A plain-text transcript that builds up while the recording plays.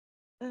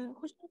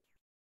Hocam,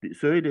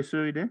 Söyle.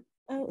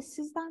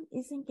 Sizden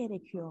izin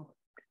gerekiyor.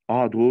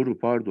 Doğru,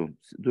 pardon.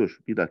 Dur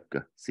bir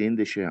dakika. Senin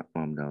de şey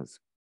yapmam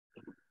lazım.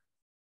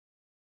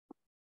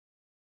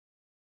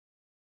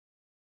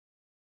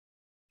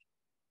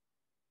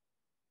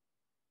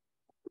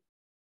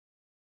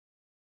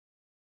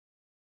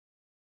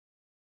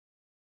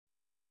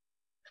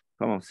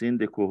 Tamam, seni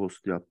de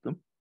co-host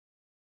yaptım.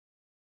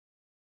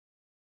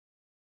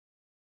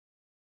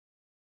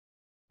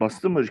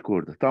 Bastım mı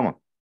record'a?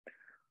 Tamam.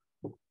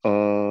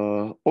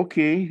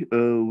 Okay,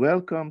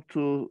 welcome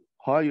to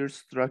Higher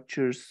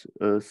Structures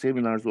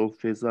Seminars of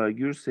Feza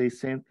Gürsey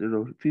Center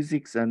of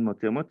Physics and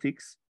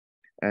Mathematics.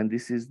 And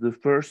this is the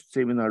first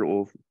seminar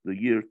of the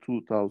year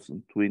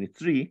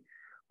 2023.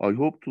 I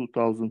hope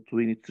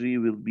 2023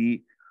 will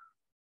be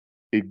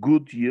a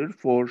good year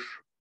for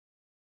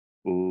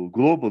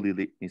globally,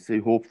 let me say,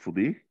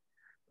 hopefully.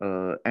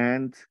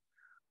 And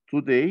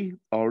today,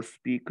 our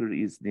speaker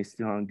is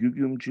Neslihan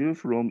Güğümcü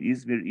from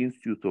İzmir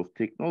Institute of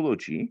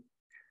Technology,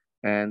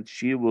 and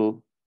she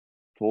will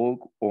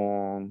talk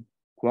on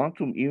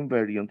quantum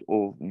invariant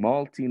of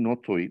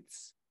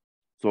multi-knotoids.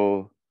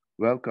 So,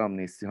 welcome,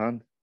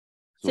 Neslihan.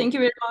 Thank you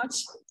very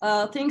much.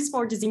 Thanks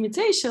for this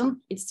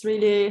invitation. It's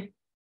really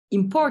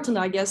important,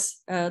 I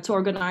guess, to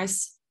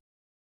organize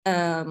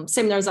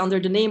seminars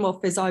under the name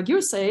of Feza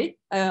Gürsey.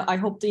 I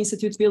hope the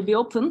institute will be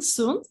open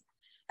soon.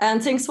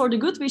 And thanks for the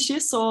good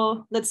wishes.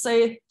 So let's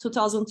say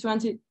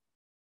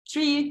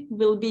 2023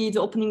 will be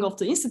the opening of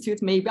the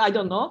institute, maybe, I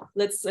don't know.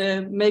 Let's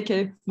make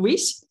a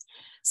wish.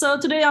 So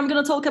today I'm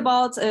going to talk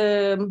about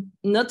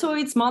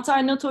knotoids,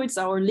 multi-knotoids,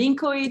 or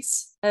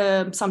linkoids,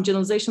 some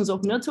generalizations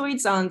of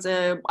knotoids, and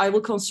I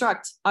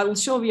will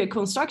show you a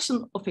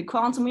construction of a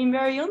quantum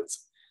invariant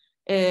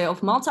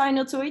of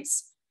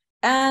multi-knotoids.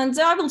 And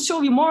I will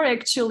show you more,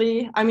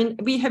 actually. I mean,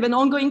 we have an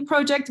ongoing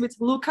project with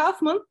Lou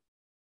Kaufman.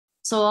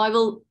 So I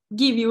will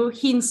give you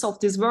hints of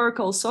this work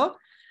also,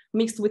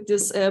 mixed with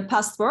this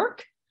past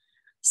work.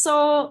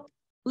 So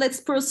let's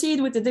proceed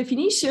with the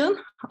definition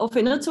of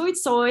a knotoid.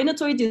 So a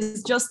knotoid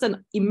is just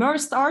an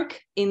immersed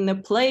arc in a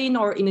plane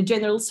or in a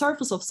general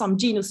surface of some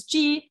genus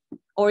G,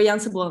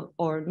 orientable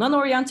or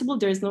non-orientable.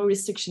 There is no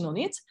restriction on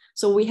it.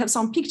 So we have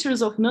some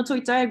pictures of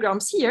knotoid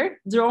diagrams here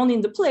drawn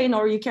in the plane,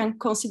 or you can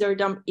consider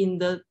them in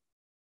the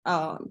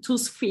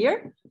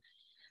two-sphere.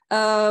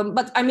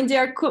 But I mean, they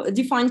are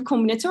defined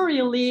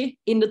combinatorially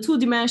in the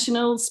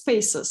two-dimensional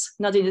spaces,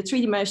 not in the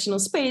three-dimensional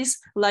space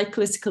like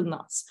classical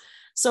knots.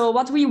 So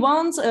what we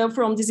want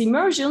from this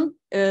immersion,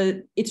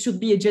 it should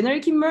be a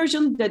generic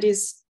immersion. That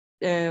is,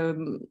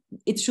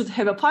 it should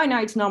have a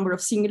finite number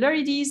of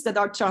singularities that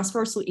are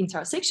transversal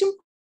intersection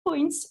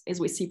points, as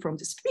we see from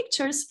these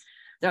pictures.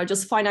 There are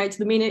just finite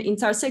linear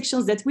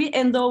intersections that we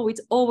endow with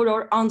over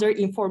or under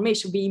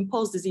information. We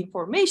impose this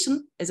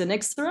information as an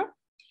extra.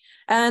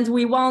 And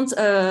we want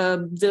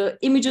the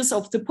images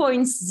of the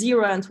points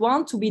 0 and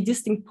 1 to be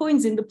distinct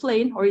points in the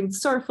plane or in the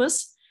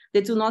surface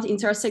that do not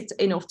intersect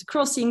any of the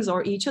crossings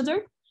or each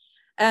other.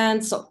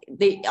 And so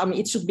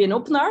it should be an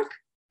open arc,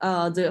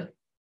 the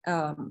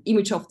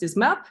image of this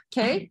map,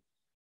 K.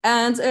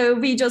 And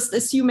we just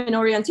assume an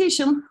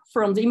orientation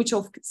from the image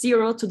of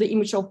 0 to the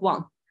image of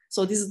 1.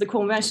 So this is the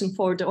convention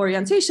for the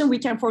orientation. We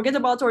can forget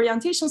about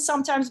orientation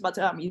sometimes, but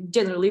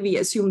generally we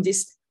assume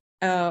this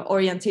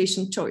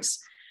orientation choice.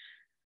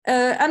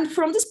 And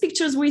from these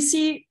pictures, we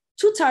see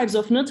two types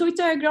of knotoid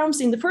diagrams.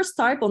 In the first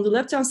type, on the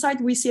left-hand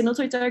side, we see a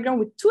knotoid diagram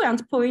with two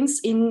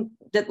endpoints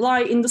that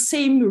lie in the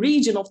same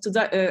region of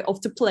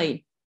the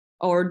plane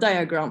or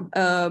diagram.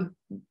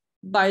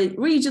 By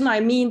region, I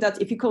mean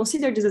that if you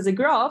consider this as a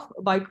graph,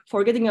 by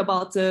forgetting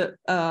about the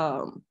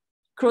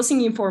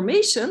crossing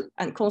information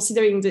and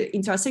considering the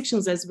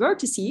intersections as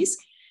vertices,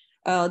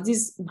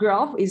 this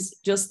graph is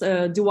just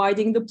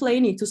dividing the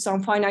plane into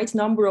some finite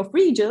number of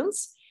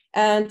regions,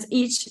 and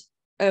each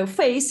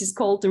face is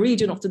called the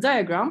region of the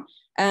diagram.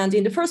 And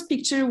in the first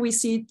picture, we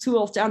see two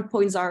of the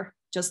endpoints are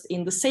just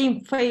in the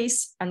same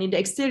face and in the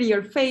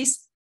exterior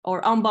face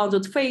or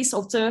unbounded face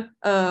of the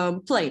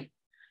plane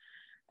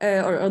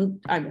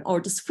or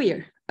the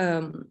sphere.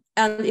 And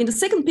in the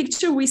second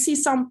picture, we see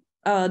some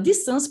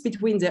distance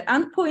between the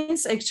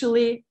endpoints.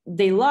 Actually,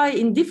 they lie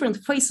in different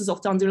faces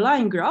of the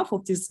underlying graph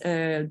of this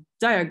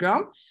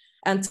diagram.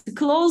 And to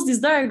close this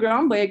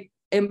diagram by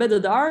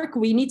embedded arc,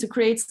 we need to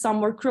create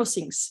some more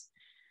crossings.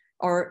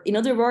 Or in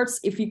other words,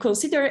 if you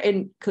consider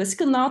a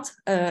classical knot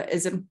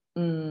as an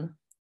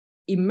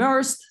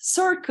immersed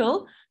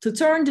circle, to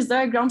turn these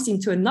diagrams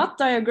into a knot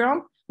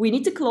diagram, we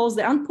need to close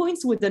the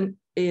endpoints with an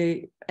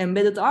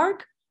embedded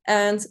arc.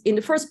 And in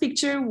the first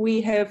picture,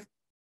 we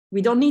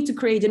don't need to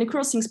create any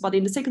crossings, but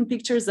in the second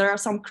pictures, there are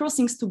some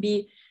crossings to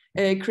be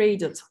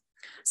created.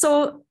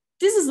 So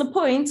this is the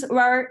point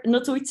where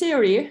knotoid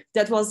theory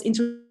that was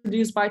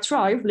introduced by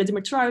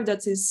Vladimir Trive,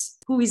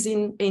 who is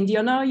in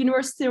Indiana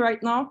University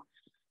right now.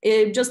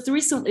 Just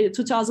recently,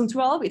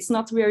 2012, it's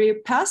not very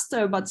past,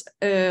 but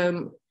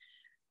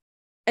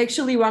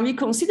actually when we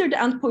consider the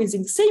endpoints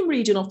in the same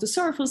region of the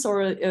surface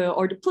or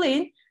the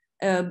plane,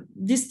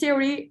 this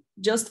theory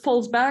just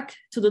falls back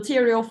to the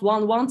theory of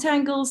one-one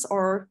tangles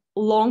or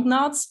long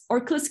knots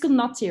or classical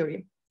knot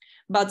theory.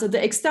 But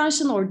the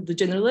extension or the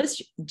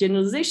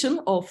generalization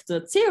of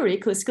the theory,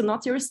 classical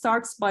knot theory,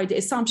 starts by the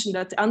assumption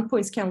that the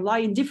endpoints can lie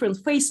in different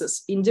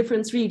phases, in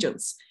different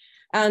regions.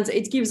 And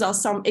it gives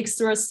us some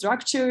extra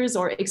structures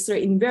or extra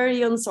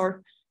invariants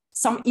or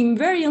some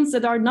invariants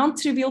that are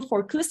non-trivial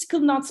for classical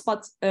knots,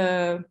 but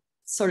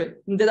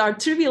that are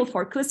trivial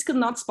for classical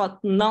knots, but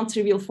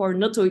non-trivial for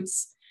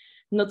knotoids,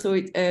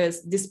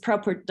 these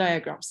proper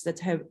diagrams that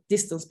have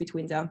distance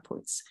between the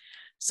endpoints.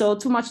 So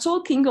too much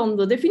talking on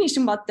the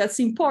definition, but that's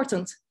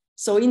important.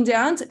 So in the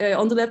end,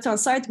 on the left-hand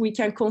side, we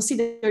can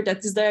consider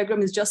that this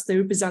diagram is just a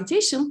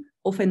representation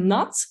of a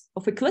knot,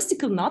 of a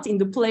classical knot in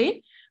the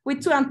plane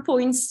with two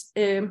endpoints,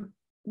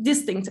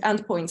 distinct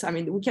endpoints. I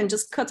mean, we can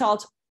just cut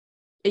out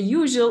a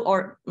usual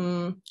or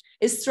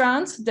a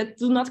strand that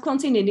do not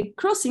contain any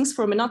crossings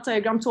from a knot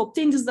diagram to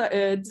obtain this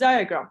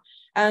diagram.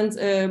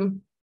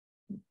 And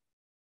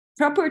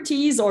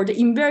properties or the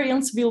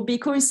invariants will be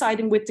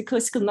coinciding with the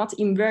classical knot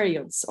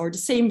invariants or the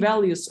same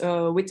values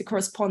with the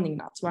corresponding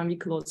knots when we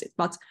close it.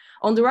 But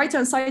on the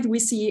right-hand side, we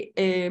see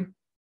a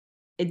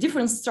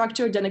different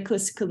structure than a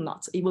classical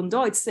knot, even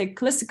though it's a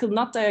classical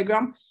knot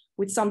diagram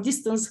with some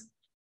distance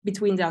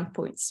between the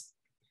endpoints.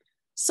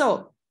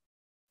 So,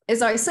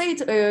 as I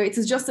said, it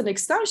is just an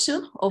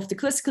extension of the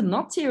classical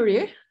knot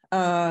theory.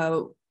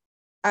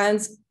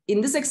 And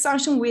in this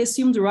extension, we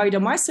assume the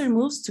Reidemeister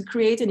moves to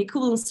create an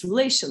equivalence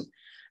relation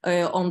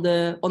on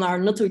our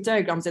knotoid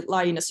diagrams that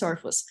lie in a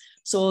surface.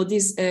 So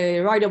these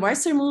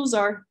Reidemeister moves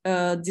are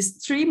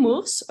these three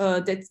moves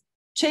that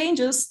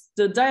changes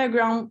the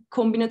diagram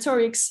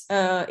combinatorics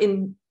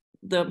in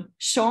the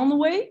shown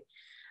way,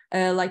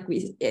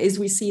 as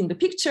we see in the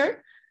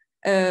picture.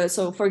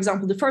 So for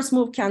example, the first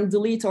move can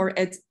delete or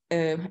add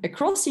a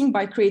crossing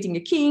by creating a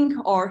king,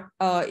 or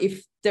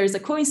if there's a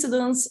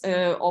coincidence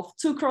of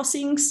two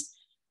crossings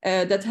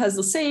that has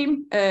the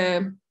same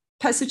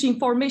passage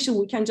information,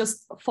 we can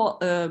just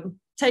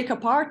take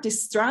apart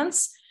these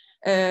strands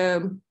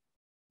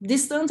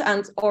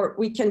distant, or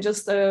we can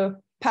just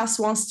pass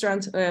one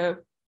strand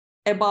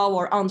above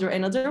or under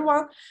another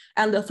one.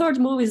 And the third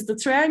move is the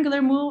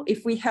triangular move.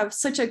 If we have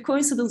such a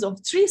coincidence of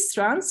three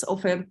strands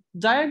of a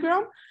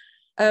diagram,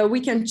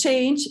 we can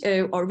change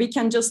or we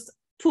can just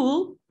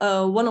pull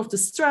one of the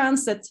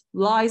strands that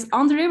lies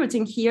under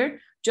everything here,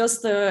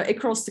 just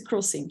across the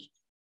crossing.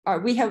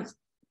 We have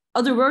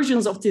other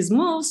versions of these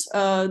moves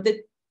that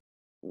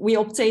we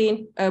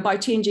obtain by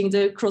changing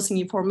the crossing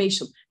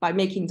information, by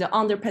making the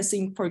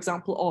underpassing, for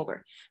example,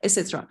 over,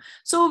 etc.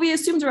 So we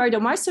assume the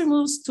Reidemeister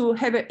moves to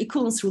have an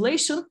equivalence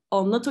relation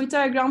on knotoid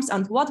diagrams,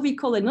 and what we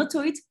call a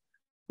knotoid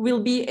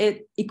will be an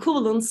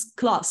equivalence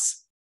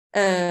class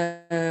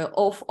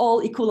of all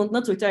equivalent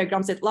knotoid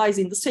diagrams that lies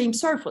in the same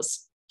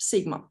surface,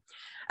 sigma.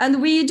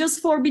 And we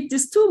just forbid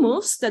these two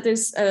moves, that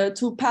is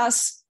to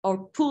pass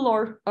or pull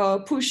or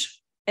push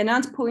an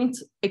endpoint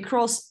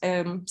across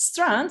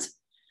strand.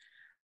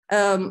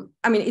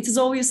 I mean, it is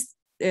always,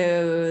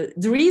 the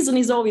reason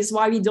is always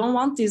why we don't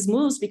want these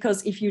moves,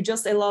 because if you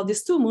just allow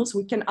these two moves,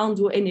 we can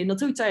undo any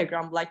knotoid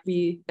diagram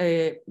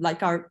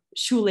like our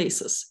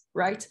shoelaces,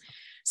 right?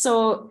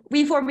 So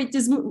we forbid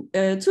these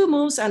two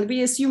moves, and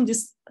we assume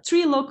these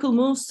three local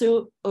moves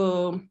to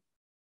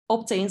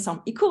obtain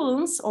some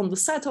equivalence on the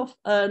set of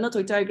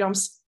knotoid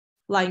diagrams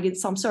lying in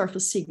some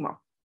surface sigma.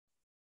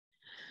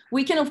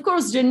 We can, of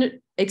course,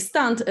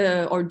 extend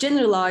or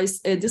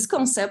generalize this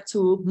concept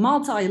to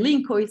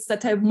multi-linkoids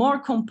that have more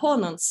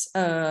components.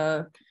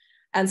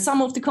 And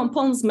some of the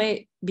components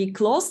may be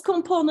closed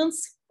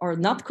components or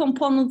not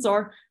components,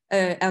 or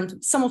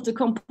and some of the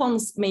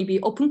components may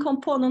be open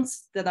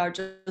components that are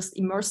just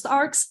immersed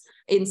arcs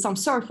in some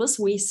surface.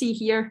 We see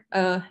here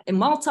a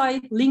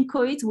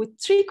multi-linkoid with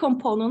three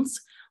components.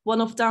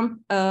 One of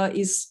them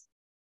is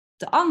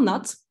the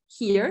unknot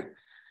here,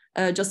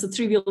 just a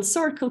trivial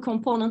circle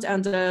component,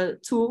 and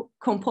two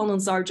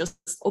components are just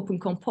open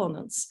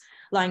components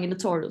lying in the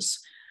torus.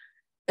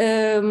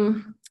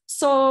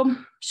 So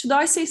should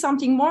I say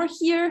something more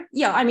here?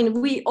 Yeah, I mean,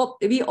 we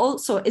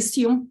also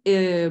assume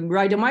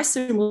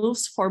Reidemeister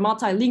moves for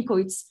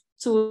multi-linkoids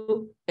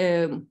to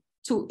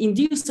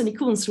induce an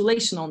equivalence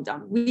relation on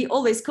them. We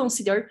always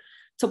consider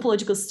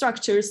topological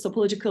structures,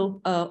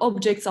 topological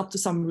objects up to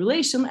some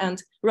relation,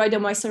 and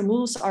Reidemeister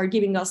moves are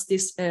giving us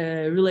this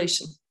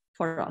relation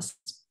for us.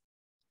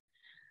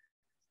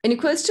 Any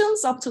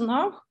questions up to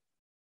now?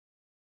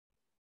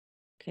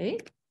 Okay.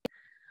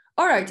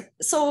 All right.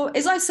 So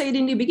as I said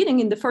in the beginning,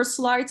 in the first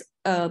slide,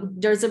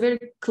 there's a very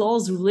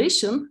close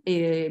relation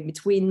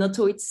between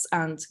knotoids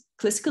and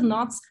classical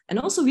knots, and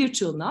also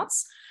virtual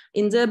knots.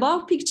 In the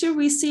above picture,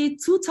 we see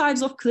two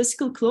types of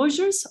classical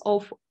closures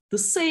of the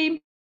same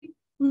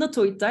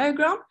knotoid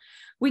diagram.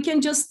 We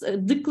can just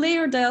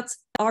declare that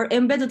our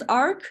embedded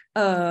arc,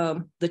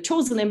 the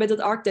chosen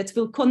embedded arc that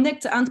will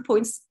connect the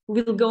endpoints,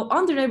 will go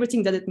under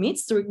everything that it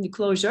meets during the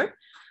closure.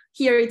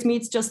 Here it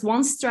meets just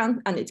one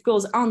strand and it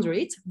goes under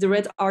it. The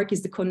red arc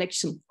is the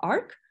connection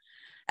arc.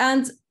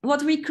 And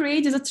what we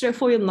create is a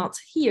trefoil knot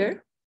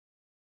here.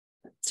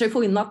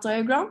 trefoil knot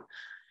diagram.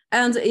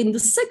 And in the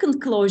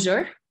second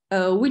closure,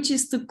 which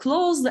is to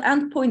close the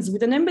endpoints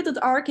with an embedded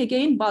arc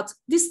again, but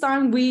this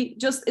time we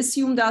just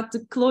assume that the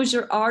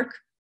closure arc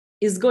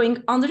is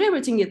going under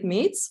everything it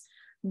meets,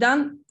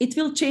 then it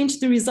will change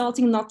the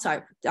resulting knot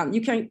type. And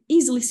you can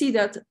easily see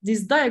that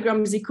this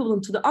diagram is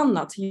equivalent to the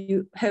unknot.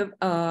 You have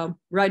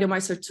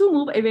Reidemeister 2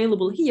 move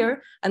available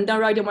here, and then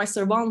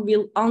Reidemeister 1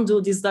 will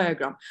undo this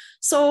diagram.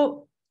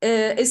 So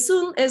as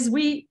soon as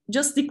we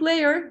just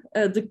declare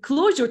the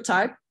closure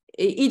type,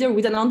 either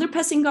with an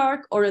underpassing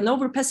arc or an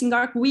overpassing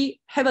arc,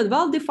 we have a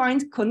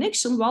well-defined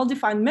connection,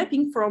 well-defined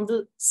mapping from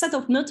the set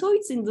of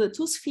knotoids in the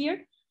two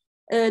sphere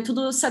to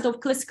the set of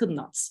classical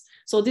knots.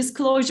 So these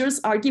closures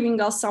are giving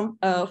us some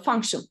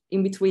function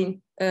in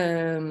between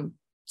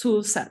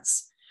two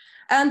sets.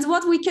 And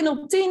what we can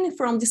obtain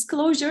from these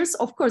closures,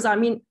 of course, I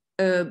mean,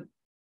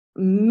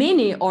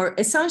 many or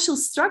essential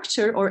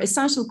structure or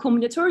essential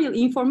combinatorial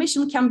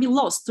information can be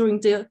lost during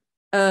the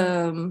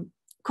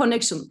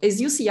connection.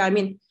 As you see, I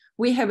mean,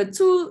 we have a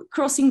two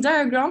crossing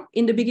diagram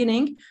in the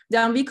beginning,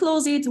 then we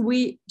close it,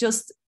 we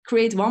just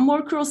create one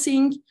more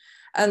crossing.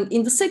 And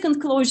in the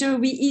second closure,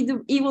 we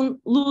even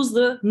lose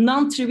the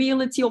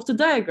non-triviality of the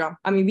diagram.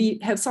 I mean, we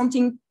have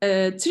something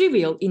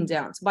trivial in the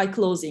end by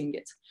closing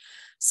it.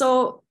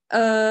 So,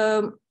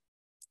 but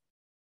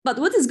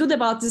what is good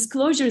about these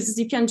closures is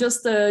you can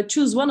just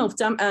choose one of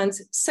them and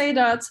say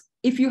that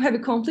if you have a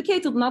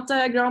complicated knot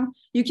diagram,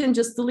 you can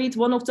just delete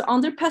one of the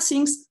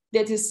underpassings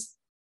that is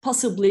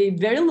possibly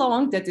very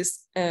long, that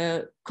is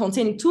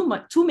containing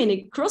too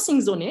many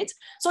crossings on it,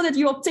 so that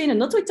you obtain a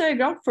knotoid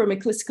diagram from a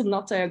classical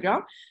knot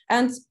diagram.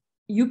 And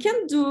you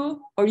can do,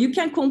 or you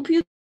can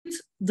compute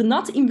the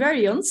knot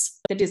invariance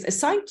that is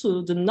assigned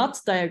to the knot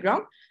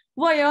diagram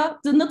via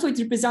the knotoid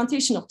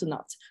representation of the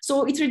knot.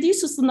 So it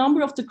reduces the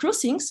number of the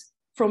crossings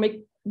from a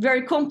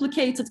very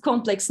complicated,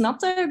 complex knot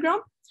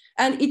diagram,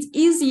 and it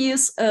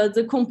eases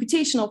the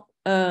computation of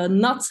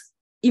knot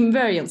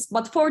invariance.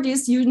 But for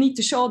this, you need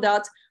to show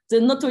that the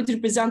knotoid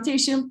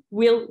representation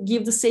will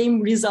give the same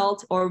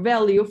result or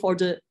value for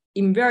the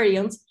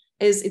invariant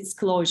as its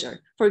closure.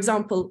 For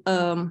example,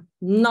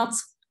 knot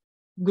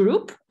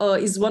group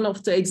is one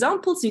of the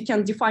examples. You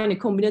can define a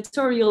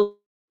combinatorial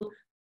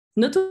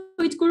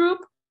knotoid group,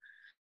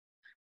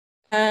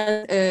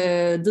 and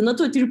the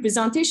knotoid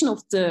representation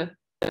of the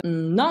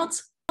knot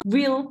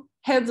will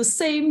have the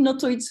same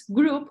knotoid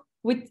group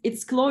with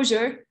its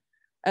closure.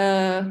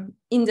 In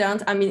the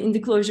end, I mean, in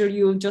the closure,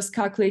 you just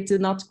calculate the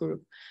knot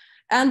group.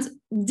 And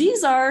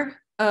these are,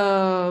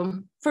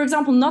 for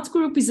example, knot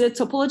group is a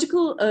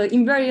topological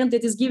invariant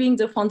that is giving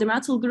the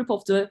fundamental group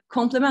of the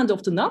complement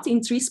of the knot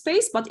in tree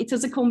space, but it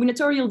has a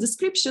combinatorial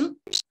description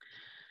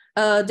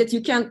that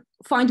you can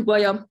find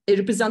via a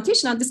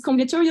representation. And this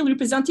combinatorial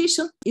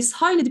representation is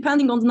highly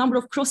depending on the number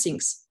of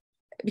crossings,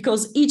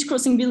 because each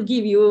crossing will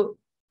give you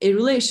a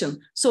relation.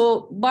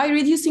 So by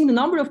reducing the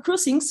number of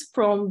crossings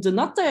from the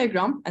knot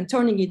diagram and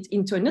turning it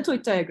into a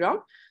knotoid diagram,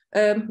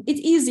 it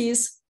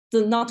eases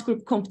the knot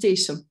group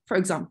computation, for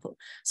example.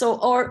 So,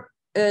 or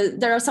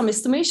there are some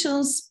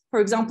estimations,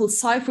 for example,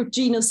 Seifert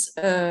genus,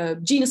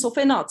 genus of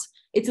a knot.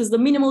 It is the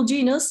minimal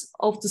genus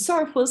of the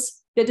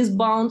surface that is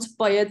bound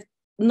by a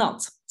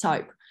knot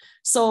type.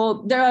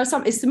 So there are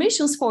some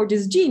estimations for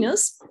this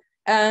genus,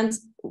 and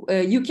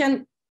you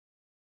can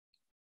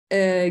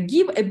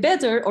give a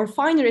better or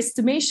finer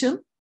estimation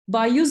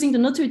by using the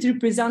knotoid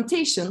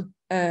representation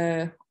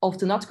of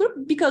the knot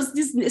group, because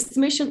this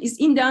estimation is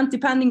in the end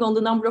depending on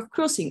the number of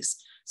crossings.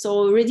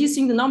 So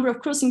reducing the number of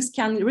crossings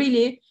can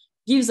really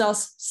gives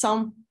us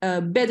some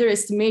better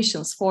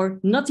estimations for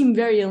knot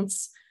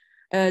invariance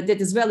that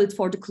is valid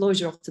for the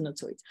closure of the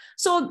knotoid.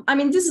 So, I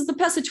mean, this is the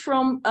passage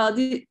from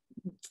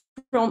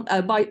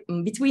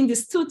between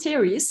these two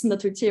theories,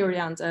 knotoid theory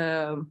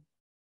and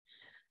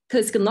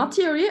classical knot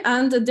theory.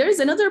 And there is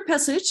another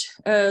passage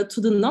to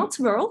the knot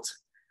world,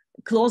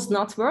 closed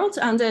knot world,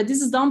 and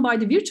this is done by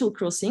the virtual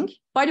crossing.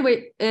 By the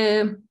way,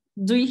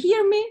 do you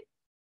hear me?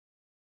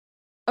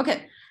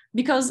 Okay.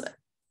 Because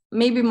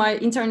maybe my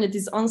internet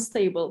is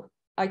unstable.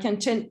 I can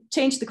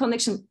change the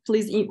connection,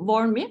 please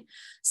warn me.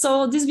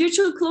 So this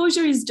virtual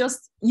closure is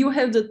just, you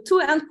have the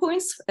two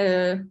endpoints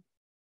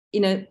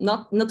in a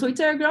knotoid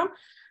diagram,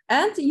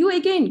 and you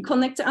again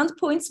connect the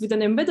endpoints with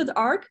an embedded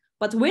arc,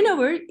 but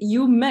whenever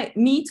you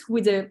meet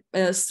with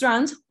a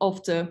strand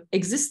of the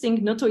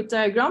existing knotoid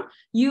diagram,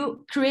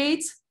 you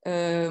create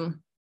a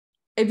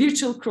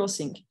virtual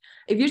crossing.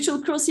 A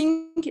virtual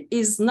crossing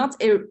is not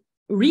a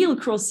real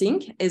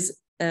crossing as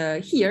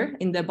here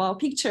in the above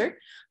picture,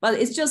 but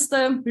it's just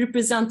a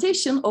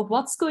representation of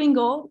what's going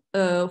on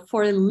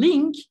for a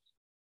link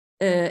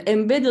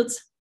embedded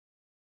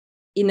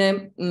in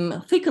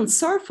a thickened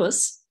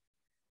surface.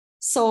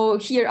 So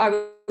here I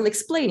will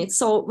explain it.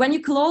 So when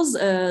you close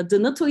the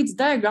knotoid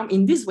diagram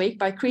in this way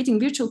by creating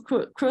virtual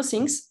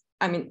crossings,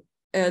 I mean,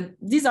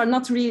 these are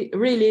not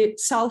really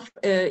self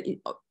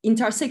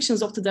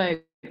intersections of the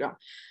diagram.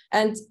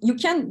 And you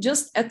can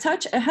just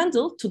attach a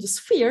handle to the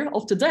sphere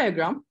of the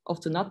diagram, of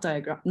the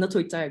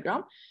knotoid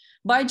diagram,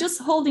 by just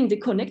holding the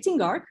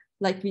connecting arc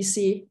like we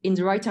see in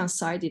the right-hand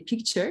side, the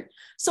picture,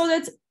 so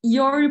that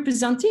your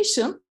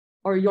representation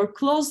or your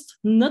closed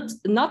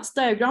knot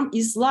diagram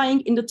is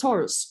lying in the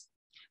torus.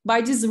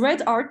 By this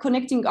red arc,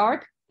 connecting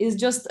arc is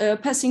just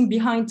passing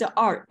behind the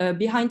arc,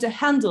 behind the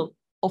handle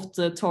of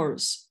the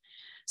torus.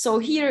 So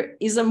here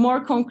is a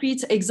more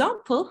concrete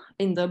example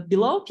in the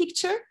below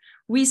picture.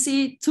 We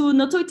see two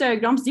knotoid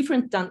diagrams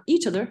different than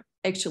each other.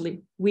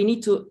 Actually, we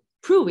need to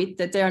prove it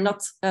that they are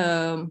not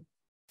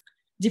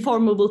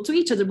deformable to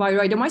each other by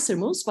Reidemeister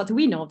moves, but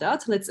we know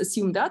that, let's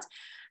assume that.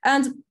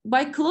 And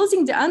by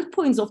closing the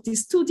endpoints of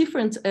these two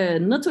different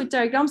knotoid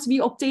diagrams, we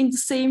obtain the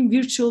same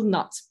virtual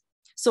knot.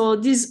 So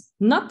this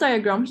knot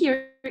diagram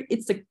here,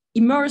 it's the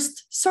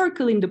immersed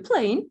circle in the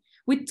plane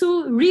with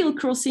two real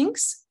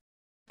crossings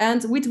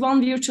and with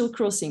one virtual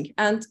crossing.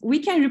 And we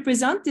can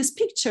represent this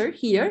picture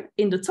here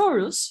in the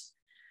torus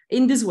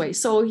in this way.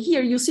 So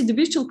here you see the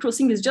virtual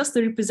crossing is just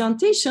a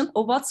representation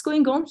of what's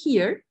going on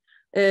here.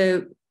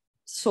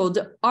 So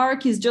the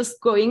arc is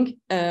just going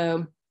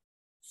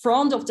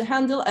front of the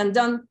handle, and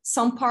then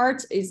some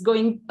part is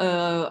going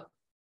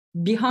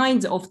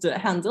behind of the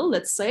handle,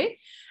 let's say.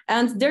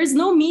 And there is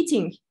no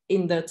meeting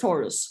in the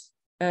torus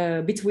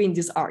between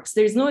these arcs.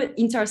 There is no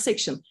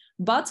intersection,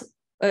 but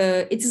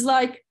it is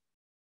like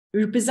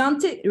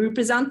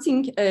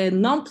representing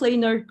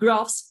non-planar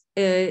graphs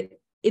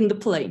in the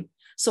plane.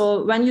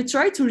 So when you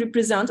try to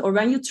represent, or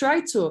when you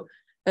try to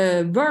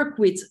work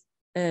with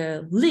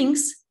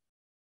links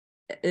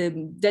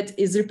that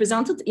is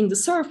represented in the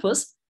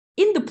surface,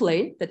 in the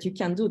plane, that you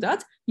can do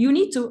that, you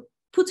need to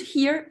put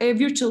here a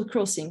virtual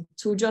crossing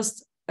to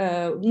just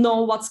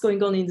know what's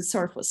going on in the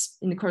surface,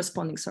 in the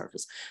corresponding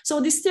surface.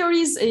 So this theory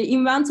is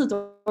invented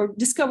or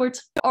discovered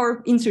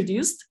or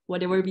introduced,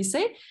 whatever we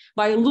say,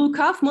 by Lou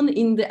Kaufman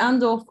in the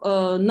end of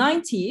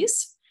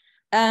 90s.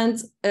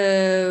 And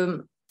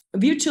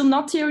virtual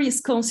knot theory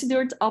is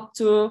considered up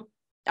to,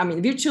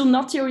 virtual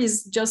knot theory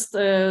is just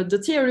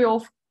the theory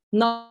of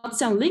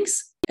knots and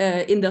links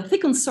in the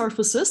thickened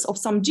surfaces of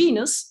some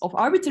genus, of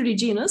arbitrary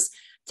genus,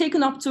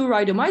 taken up to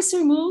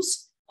Reidemeister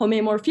moves,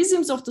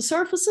 homeomorphisms of the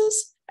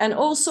surfaces, and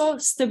also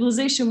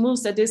stabilization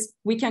moves. That is,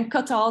 we can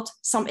cut out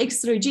some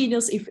extra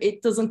genus if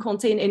it doesn't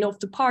contain any of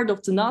the part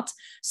of the knot.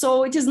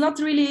 So it is not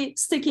really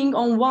sticking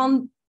on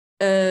one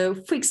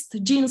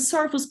fixed genus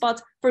surface,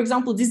 but for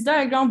example, this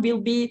diagram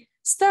will be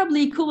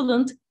stably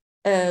equivalent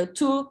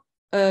to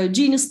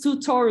genus 2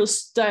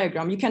 torus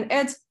diagram. You can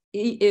add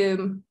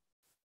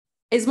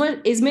as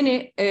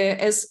many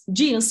as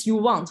genus you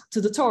want to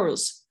the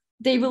torus.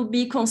 They will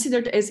be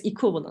considered as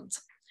equivalent.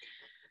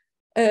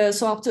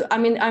 So up to,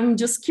 I'm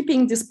just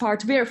skipping this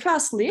part very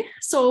fastly.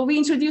 So we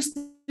introduced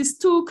these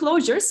two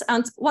closures,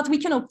 and what we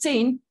can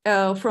obtain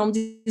from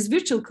this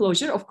virtual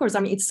closure, of course,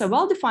 it's a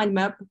well-defined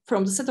map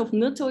from the set of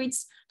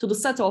knotoids to the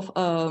set of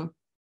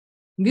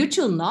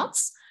virtual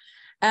knots.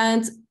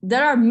 And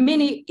there are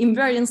many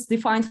invariants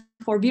defined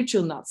for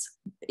virtual knots.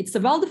 It's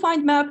a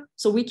well-defined map,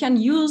 so we can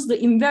use the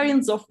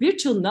invariants of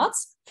virtual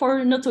knots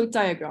for knotoid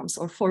diagrams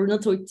or for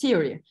knotoid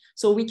theory.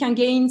 So we can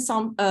gain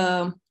some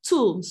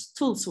tools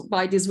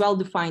by this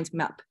well-defined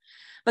map.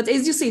 But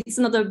as you see, it's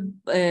not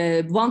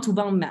a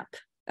one-to-one map.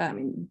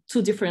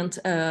 Two different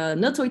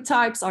knotoid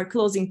types are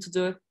closing to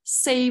the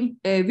same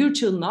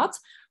virtual knot,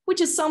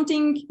 which is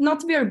something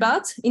not very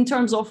bad in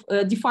terms of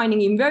defining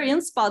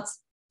invariants, but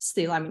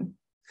still,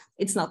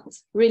 it's not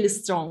really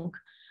strong.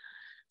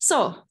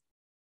 So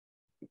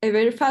a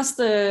very fast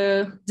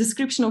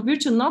description of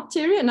virtual knot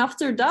theory. And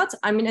after that,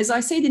 as I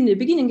said in the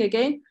beginning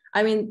again,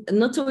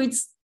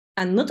 knotoids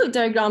and knotoid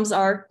diagrams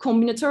are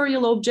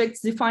combinatorial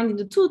objects defined in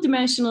the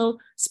two-dimensional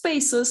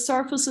spaces,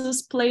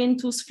 surfaces, plane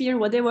to sphere,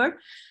 whatever.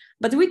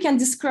 But we can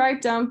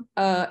describe them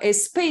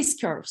as space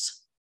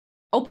curves,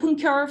 open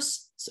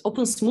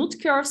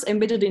smooth curves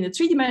embedded in a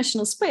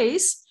three-dimensional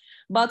space,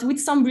 but with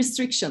some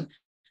restriction.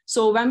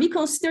 So when we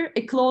consider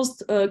a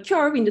closed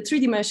curve in the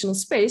three-dimensional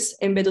space,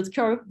 embedded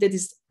curve that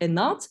is a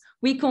knot,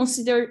 we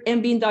consider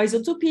ambient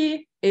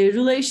isotopy, a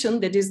relation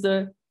that is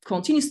the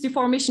continuous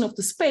deformation of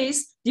the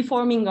space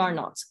deforming our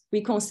knot.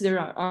 We consider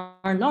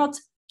our knot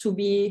to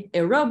be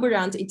a rubber,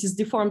 and it is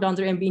deformed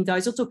under ambient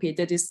isotopy,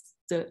 that is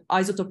the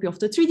isotopy of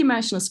the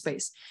three-dimensional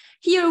space.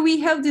 Here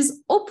we have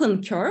this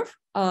open curve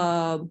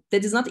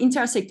that is not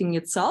intersecting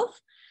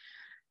itself.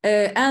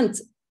 And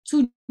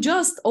to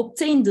just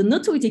obtain the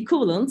knotoid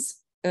equivalence,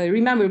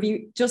 remember,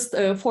 we just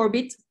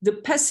forbid the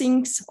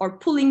passings or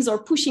pullings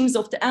or pushings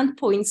of the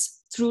endpoints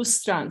through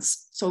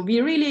strands. So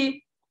we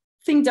really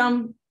think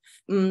them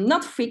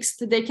not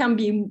fixed. They can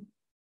be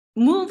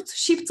moved,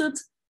 shifted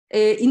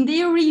in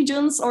their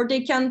regions, or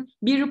they can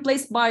be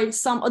replaced by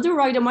some other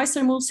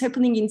Reidemeister moves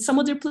happening in some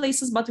other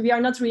places, but we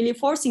are not really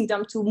forcing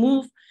them to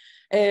move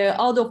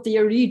out of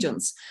their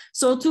regions.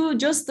 So to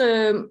just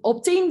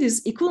obtain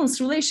this equivalence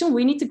relation,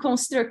 we need to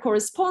consider a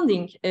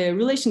corresponding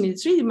relation in the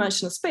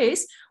three-dimensional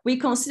space. We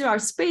consider our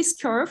space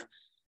curve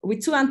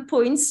with two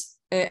endpoints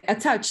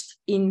attached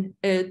in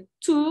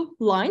two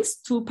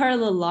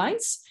parallel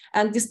lines.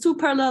 And these two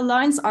parallel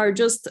lines are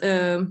just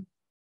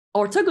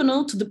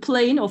orthogonal to the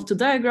plane of the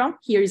diagram.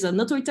 Here is a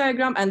knottoid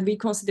diagram, and we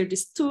consider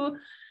this two,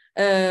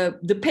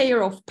 the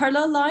pair of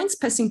parallel lines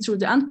passing through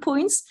the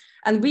endpoints.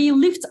 And we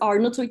lift our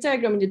knottoid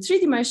diagram in the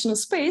three-dimensional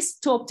space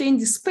to obtain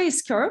the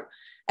space curve.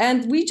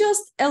 And we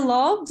just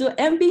allow the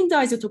ambient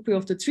isotopy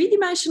of the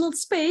three-dimensional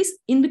space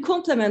in the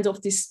complement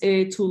of these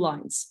two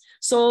lines.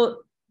 So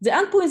the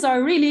endpoints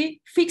are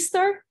really fixed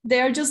there. They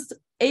are just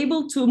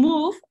able to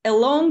move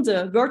along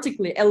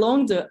vertically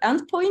along the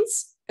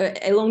endpoints,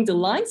 along the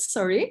lines,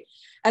 sorry.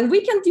 And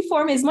we can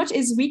deform as much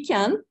as we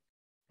can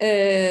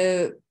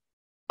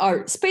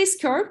our space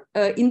curve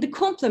in the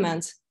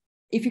complement.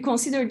 If you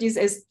consider this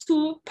as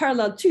two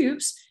parallel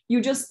tubes, you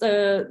just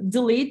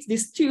delete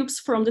these tubes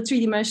from the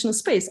three-dimensional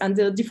space, and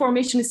the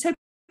deformation is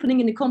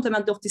happening in the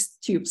complement of these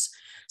tubes.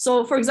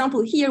 So for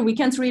example, here we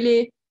can't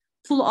really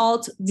pull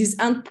out this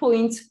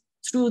endpoint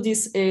through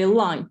this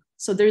line.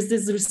 So there's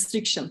this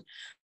restriction.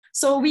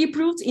 So we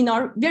proved in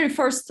our very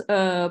first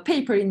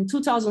paper in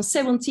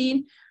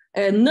 2017,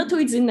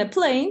 knottoids in a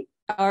plane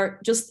are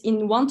just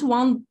in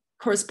one-to-one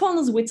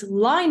correspondence with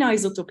line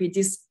isotopy,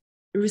 this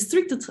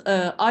restricted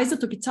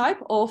isotopy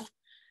type of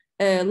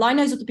line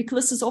isotopy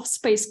classes of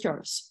space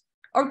curves.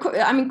 Or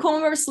I mean,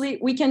 conversely,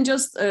 we can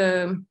just,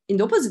 in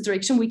the opposite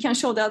direction, we can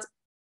show that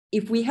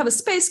if we have a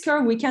space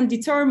curve, we can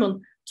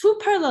determine two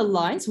parallel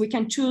lines. We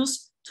can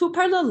choose two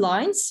parallel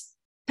lines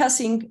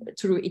passing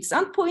through its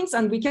endpoints,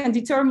 and we can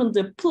determine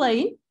the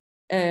plane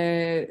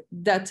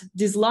that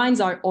these lines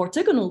are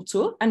orthogonal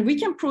to, and we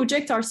can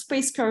project our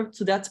space curve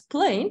to that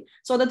plane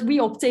so that we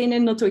obtain a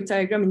knottoid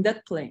diagram in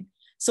that plane.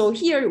 So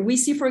here we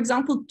see, for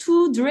example,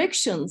 two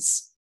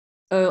directions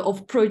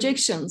of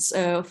projections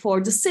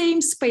for the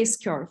same space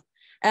curve.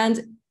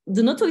 And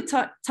the knottoid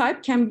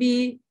type can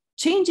be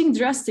changing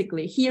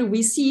drastically. Here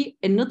we see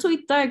a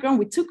knottoid diagram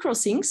with two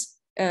crossings,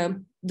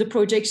 the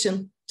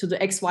projection to the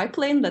XY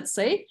plane, let's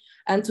say,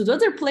 and to the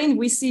other plane,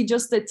 we see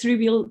just a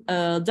trivial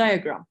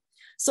diagram.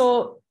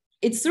 So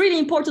it's really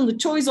important, the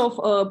choice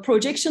of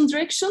projection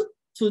direction,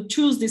 to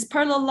choose these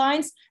parallel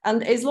lines.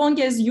 And as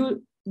long as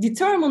you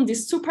determine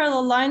these two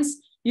parallel lines,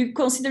 you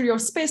consider your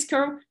space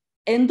curve,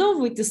 end up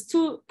with these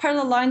two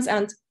parallel lines,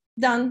 and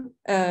then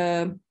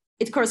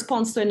it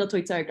corresponds to a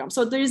knottoid diagram.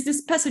 So there is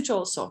this passage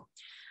also.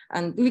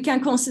 And we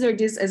can consider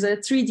this as a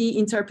 3D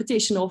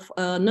interpretation of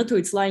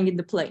knottoids lying in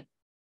the plane.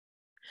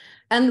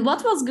 And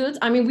what was good,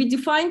 I mean, we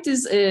defined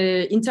this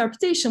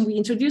interpretation, we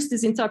introduced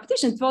this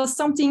interpretation. It was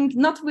something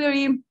not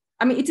very,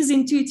 I mean, it is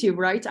intuitive,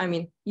 right? I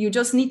mean, you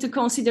just need to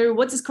consider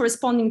what is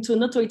corresponding to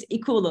knottoid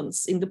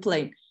equivalence in the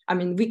plane. I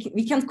mean,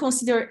 we can't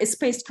consider a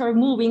space curve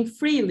moving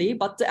freely,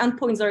 but the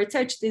endpoints are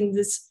attached in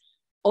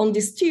on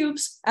these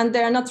tubes, and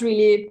they are not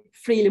really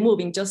freely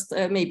moving, just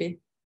maybe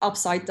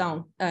upside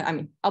down, I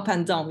mean, up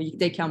and down,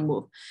 they can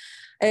move.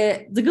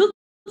 The good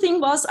thing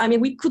was, I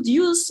mean,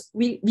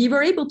 we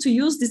were able to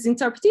use this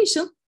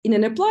interpretation in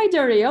an applied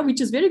area,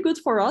 which is very good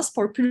for us,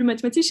 for pure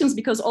mathematicians,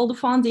 because all the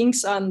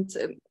fundings and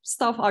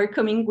stuff are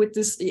coming with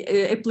this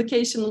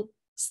application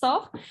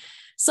stuff.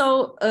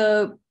 So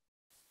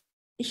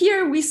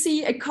here we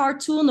see a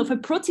cartoon of a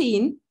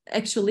protein,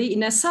 actually,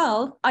 in a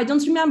cell. I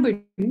don't remember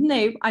the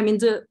name. I mean,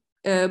 the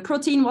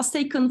protein was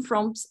taken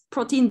from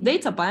protein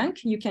data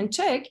bank. You can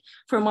check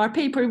from our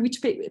paper which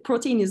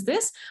protein is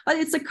this, but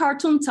it's a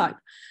cartoon type.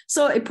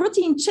 So a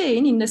protein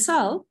chain in the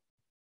cell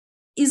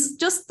is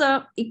just,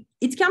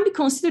 it can be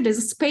considered as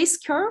a space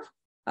curve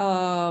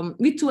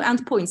with two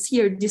endpoints.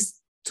 Here,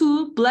 these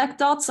two black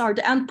dots are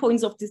the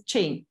endpoints of the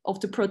chain, of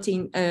the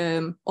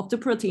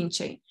protein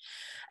chain.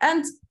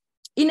 And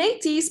in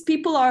 80s,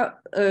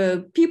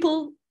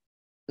 people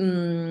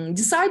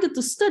decided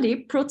to study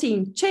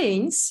protein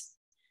chains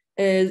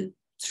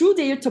through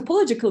their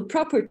topological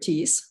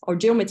properties or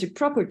geometric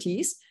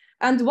properties.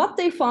 And what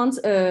they found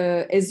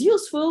as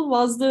useful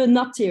was the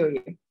knot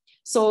theory.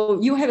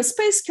 So you have a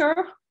space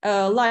curve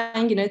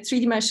lying in a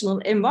three-dimensional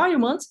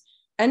environment,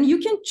 and you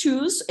can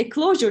choose a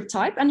closure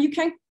type, and you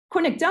can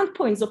connect the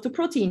endpoints of the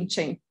protein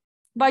chain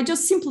by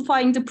just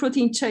simplifying the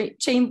protein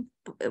chain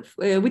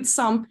with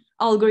some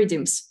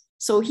algorithms.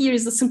 So here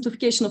is the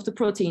simplification of the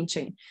protein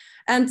chain.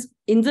 And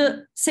in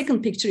the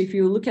second picture, if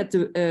you look at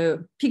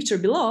the picture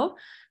below,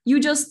 you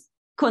just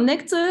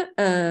connect the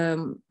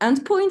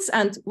endpoints,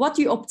 and what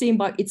you obtain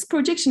by its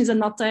projection is a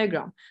knot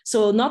diagram.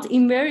 So knot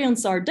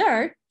invariants are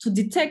there to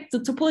detect the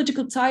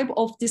topological type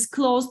of this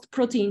closed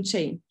protein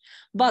chain.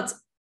 But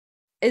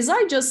as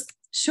I just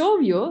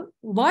showed you,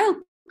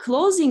 while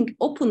closing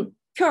open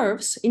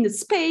curves in the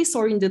space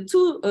or in the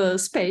two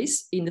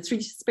space, in the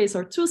 3D space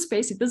or 2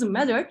 space, it doesn't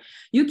matter,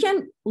 you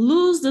can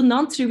lose the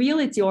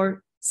non-triviality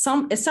or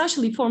some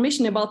essential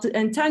information about the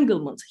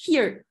entanglement.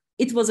 Here,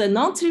 it was a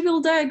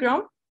non-trivial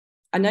diagram,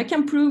 and I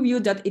can prove you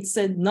that it's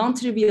a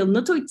non-trivial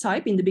knottoid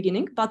type in the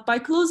beginning, but by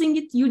closing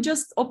it, you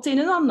just obtain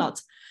a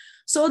non-knot.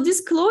 So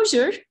this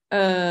closure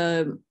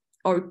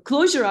or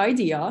closure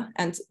idea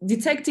and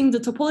detecting the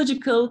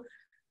topological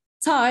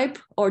type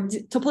or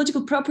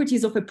topological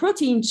properties of a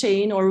protein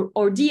chain or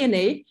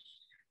DNA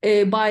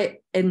by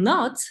a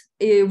knot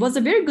it was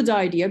a very good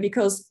idea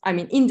because, I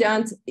mean, in the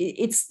end,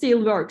 it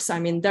still works. I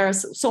mean, there are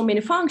so many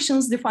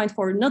functions defined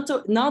for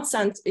knots,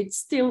 and it's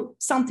still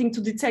something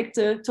to detect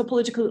the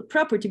topological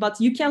property, but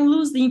you can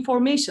lose the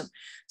information.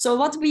 So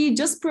what we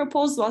just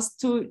proposed was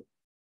to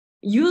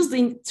use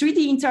the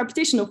 3D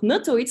interpretation of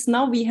knotoids.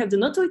 Now we have the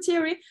knotoid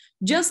theory,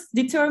 just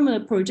determine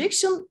a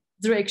projection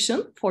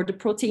direction for the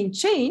protein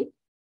chain.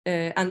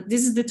 And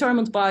this is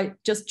determined by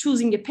just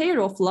choosing a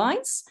pair of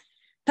lines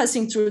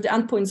passing through the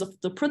endpoints of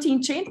the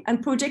protein chain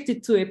and project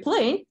it to a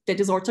plane that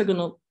is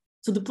orthogonal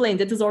to the plane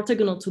that is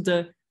orthogonal to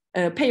the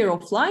pair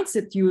of lines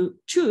that you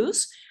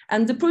choose.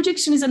 And the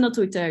projection is a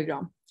knotoid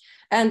diagram.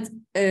 And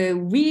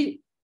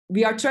we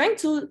are trying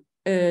to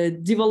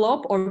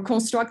develop or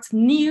construct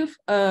new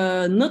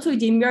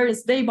knotoid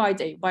invariants day by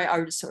day by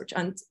our research.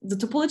 And the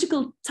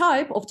topological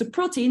type of the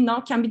protein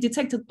now can be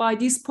detected by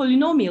these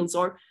polynomials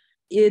or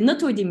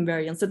knotoid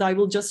invariants that I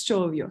will just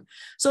show you.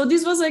 So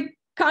this was a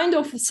kind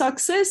of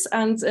success,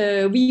 and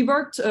we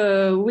worked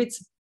with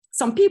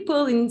some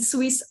people in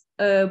Swiss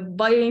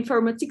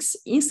Bioinformatics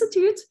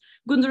Institute.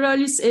 Gundur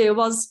Alice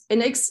was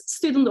an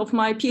ex-student of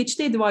my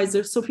PhD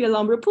advisor, Sofia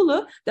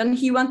Lambrapoulou. Then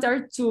he went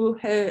there to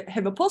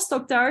have a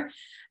postdoc there,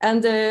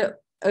 and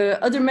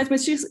other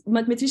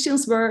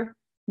mathematicians were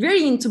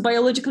very into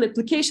biological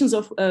applications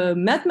of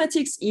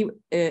mathematics,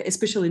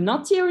 especially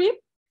knot theory.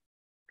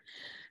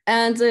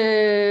 And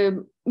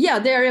yeah,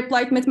 they are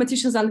applied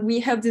mathematicians, and we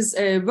have this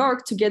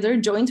work together,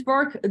 joint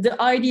work. The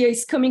idea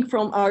is coming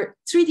from our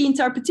 3D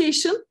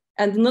interpretation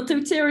and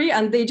knotoid theory,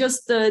 and they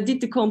just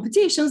did the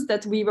computations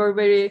that we were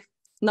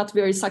not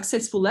very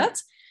successful at.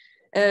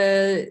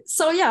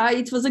 So yeah,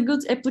 it was a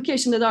good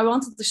application that I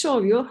wanted to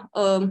show you.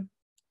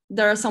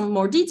 There are some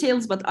more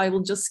details, but I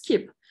will just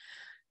skip.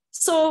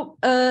 So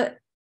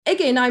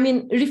again, I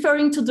mean,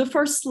 referring to the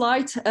first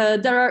slide,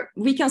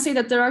 we can say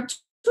that there are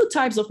two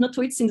types of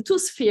knotoids in the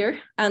two-sphere,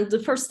 and the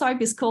first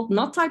type is called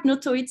knot-type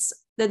knotoids.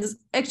 That is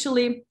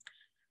actually,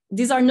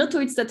 these are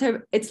knotoids that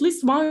have at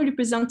least one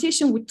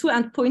representation with two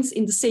endpoints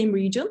in the same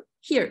region.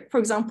 Here, for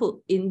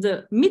example, in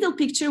the middle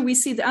picture, we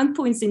see the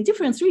endpoints in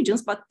different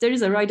regions, but there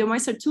is a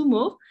Reidemeister 2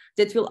 move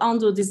that will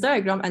undo this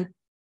diagram and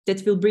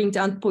that will bring the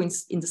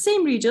endpoints in the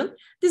same region.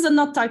 This is a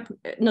knot-type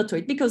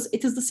knotoid because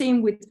it is the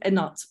same with a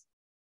knot.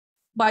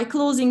 By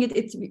closing it,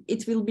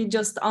 it will be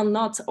just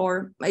unknot,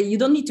 or you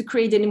don't need to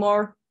create any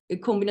more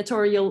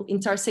combinatorial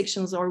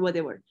intersections or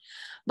whatever.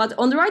 But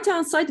on the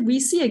right-hand side, we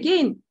see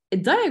again a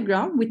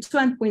diagram with two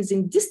endpoints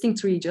in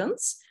distinct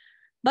regions,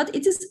 but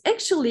it is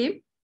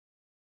actually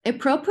a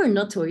proper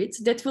knotoid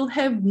that will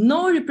have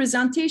no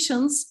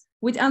representations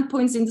with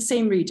endpoints in the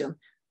same region.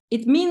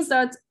 It means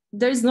that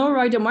there is no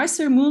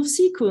Reidemeister move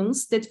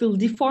sequence that will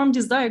deform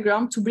this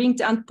diagram to bring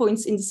the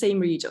endpoints in the same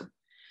region.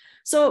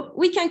 So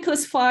we can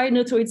classify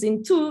knotoids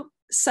in two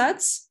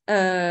sets.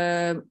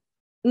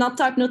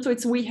 Knot-type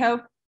knotoids we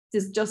have,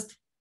 this just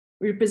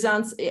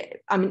represents,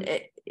 I mean,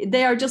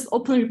 they are just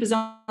open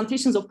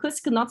representations of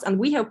classical knots, and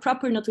we have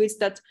proper knotoids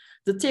that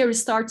the theory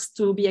starts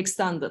to be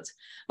extended.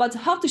 But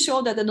how to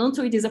show that a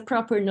knotoid is a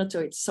proper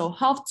knotoid? So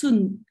how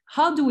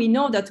do we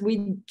know that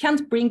we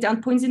can't bring the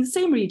endpoints in the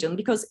same region?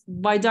 Because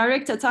by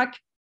direct attack,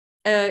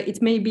 it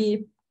may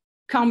be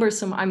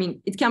cumbersome. I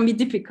mean, it can be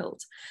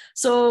difficult.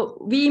 So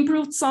we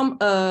improved some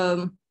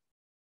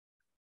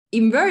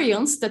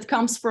invariance that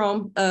comes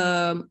from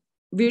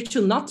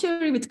virtual knot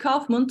theory with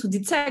Kaufman to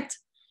detect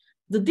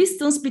the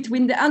distance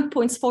between the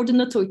endpoints for the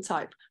knotoid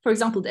type. For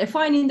example, the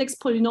affine index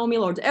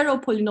polynomial or the arrow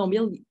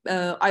polynomial.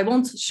 I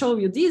won't show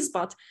you these,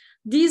 but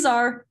these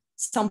are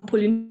some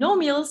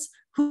polynomials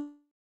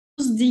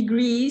whose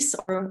degrees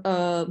or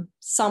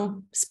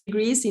some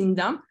degrees in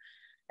them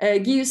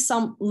gives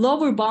some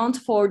lower bound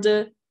for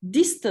the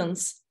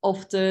distance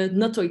of the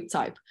knotoid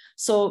type.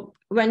 So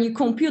when you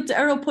compute the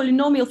arrow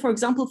polynomial, for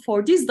example,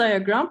 for this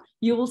diagram,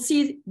 you will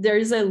see there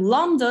is a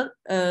lambda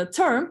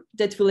term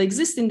that will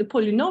exist in the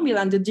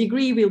polynomial, and the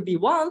degree will be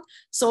 1.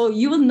 So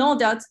you will know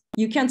that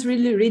you can't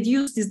really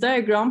reduce this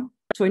diagram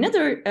to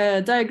another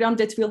diagram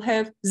that will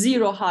have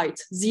 0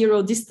 height,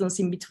 0 distance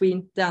in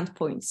between the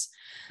endpoints.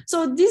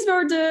 So these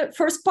were the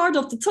first part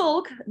of the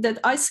talk that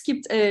I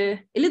skipped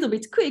a little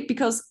bit quick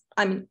because,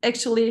 I mean,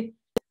 actually,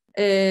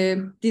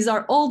 these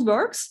are old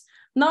works.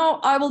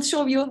 Now I will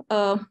show you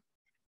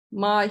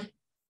my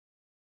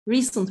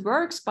recent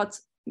works, but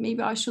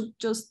maybe I should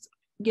just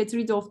get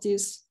rid of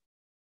this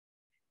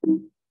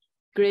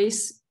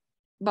grace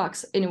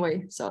box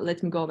anyway. So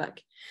let me go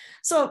back.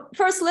 So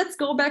first, let's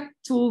go back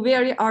to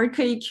very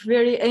archaic,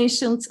 very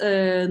ancient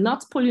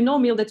knot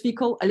polynomial that we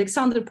call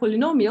Alexander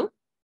polynomial.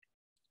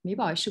 Maybe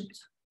I should.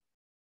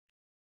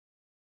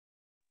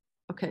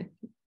 Okay,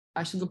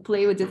 I shouldn't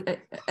play with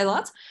it a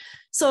lot.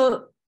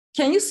 So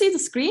can you see the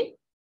screen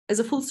as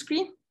a full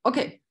screen?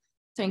 Okay,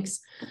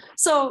 thanks.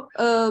 So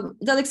the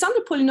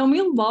Alexander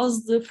polynomial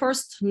was the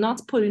first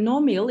knot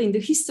polynomial in the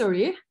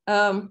history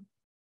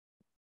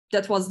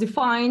that was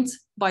defined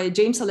by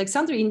James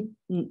Alexander in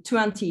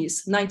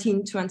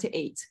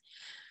 1928.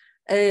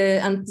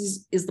 And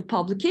this is the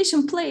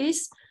publication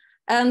place.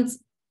 And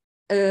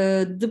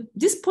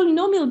this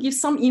polynomial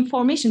gives some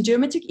information,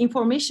 geometric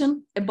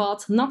information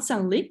about knots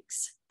and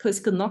links,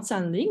 classical knots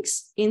and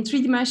links in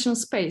three-dimensional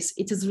space.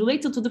 It is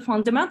related to the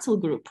fundamental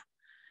group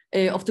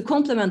of the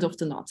complement of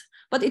the knot.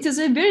 But it is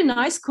a very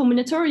nice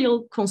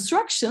combinatorial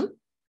construction,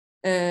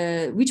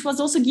 which was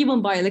also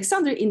given by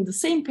Alexander in the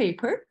same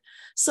paper.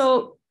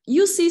 So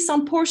you see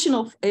some portion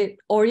of a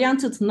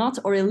oriented knot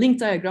or a link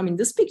diagram in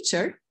this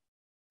picture.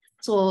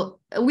 So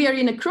we are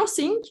in a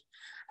crossing,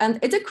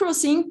 and at a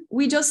crossing,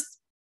 we just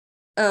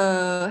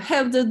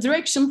have the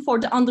direction for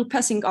the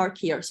underpassing arc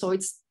here. So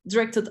it's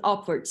directed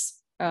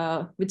upwards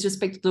with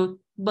respect to the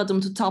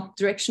bottom to top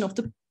direction of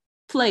the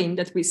plane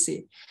that we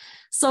see.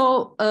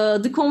 So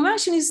the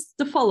convention is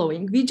the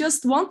following. We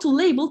just want to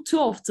label two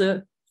of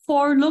the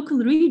four local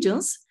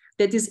regions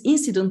that is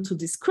incident to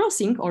this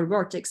crossing or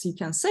vertex, you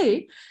can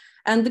say.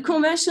 And the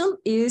convention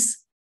is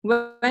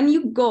when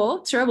you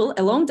travel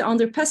along the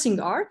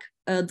underpassing arc,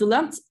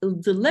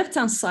 the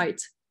left-hand side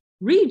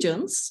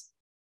regions,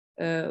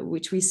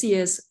 which we see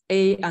as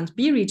A and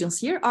B regions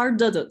here, are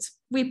dotted.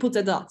 We put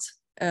a dot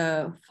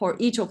for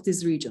each of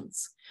these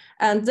regions.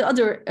 And the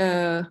other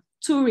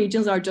two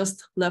regions are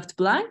just left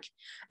blank.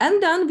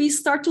 And then we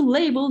start to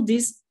label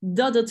these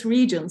dotted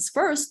regions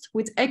first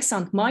with X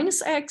and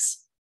minus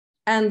X,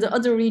 and the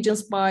other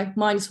regions by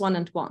 -1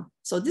 and 1.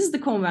 So this is the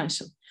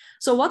convention.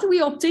 So what we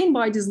obtain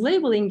by this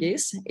labeling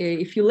is,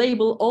 if you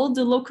label all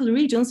the local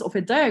regions of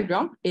a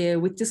diagram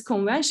with this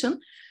convention,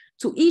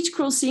 to each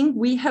crossing,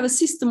 we have a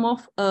system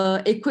of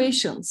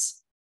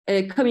equations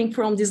coming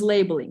from this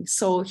labeling.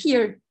 So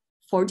here,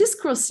 for this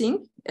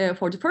crossing,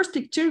 for the first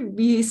picture,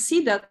 we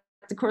see that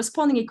the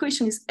corresponding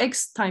equation is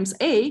X times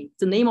A,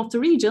 the name of the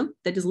region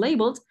that is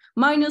labeled,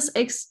 minus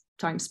X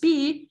times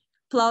B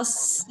plus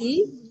C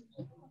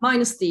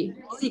minus D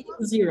is equal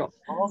to 0.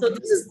 So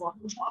this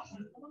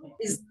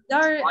is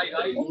there.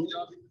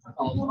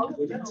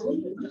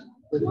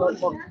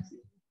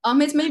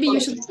 Ahmet, maybe you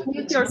should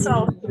mute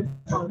yourself.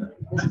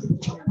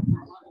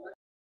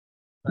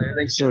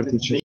 Sure,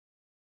 teacher.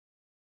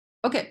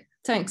 Okay,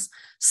 thanks.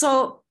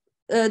 So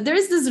there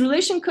is this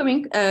relation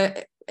coming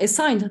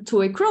assigned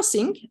to a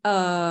crossing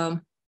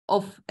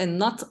of a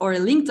knot or a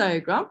link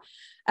diagram.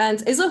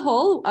 And as a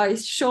whole, I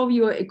show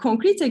you a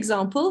concrete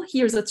example.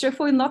 Here's a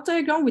trefoil knot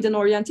diagram with an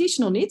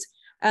orientation on it.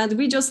 And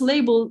we just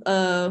label,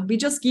 we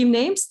just give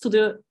names to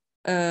the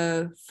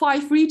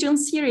 5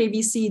 regions here, A,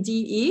 B, C, D,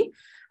 E.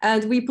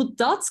 And we put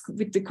dots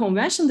with the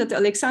convention that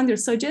Alexander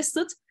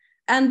suggested.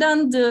 And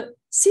then the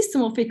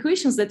system of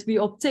equations that we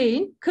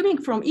obtain coming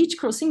from each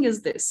crossing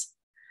is this,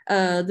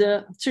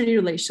 the three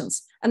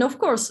relations. And of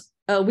course,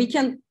 we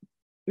can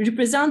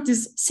represent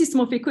this system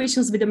of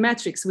equations with a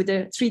matrix, with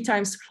a 3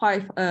 times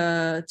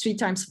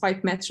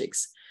 5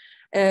 matrix,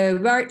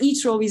 where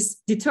each row is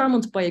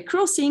determined by a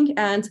crossing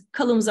and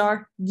columns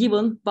are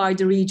given by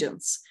the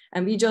regions.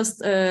 And we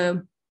just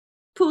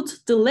put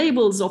the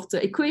labels of the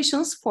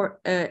equations for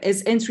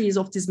as entries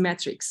of this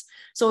matrix.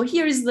 So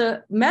here is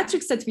the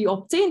matrix that we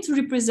obtain to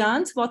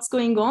represent what's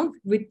going on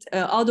with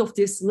out of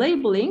this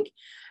labeling.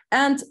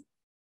 And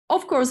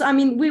of course, I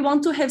mean, we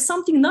want to have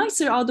something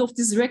nicer out of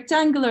this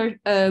rectangular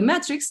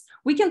matrix.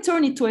 We can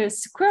turn it to a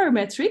square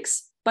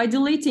matrix by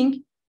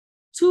deleting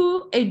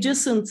 2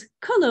 adjacent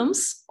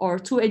columns or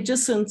 2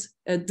 adjacent,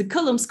 the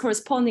columns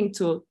corresponding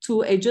to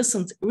 2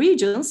 adjacent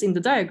regions in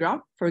the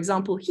diagram. For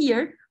example,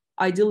 here,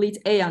 I delete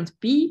A and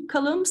B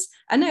columns,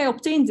 and I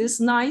obtain this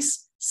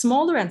nice,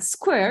 smaller and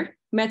square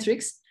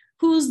matrix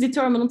whose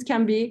determinant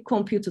can be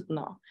computed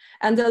now.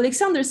 And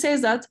Alexander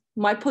says that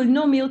my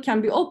polynomial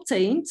can be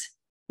obtained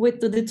with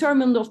the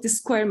determinant of the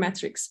square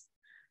matrix.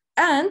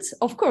 And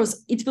of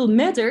course, it will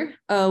matter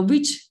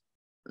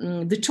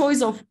the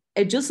choice of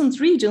adjacent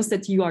regions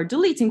that you are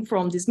deleting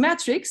from this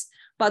matrix.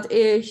 But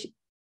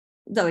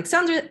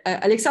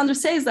Alexander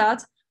says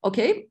that,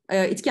 okay,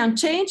 it can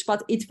change,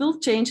 but it will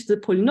change the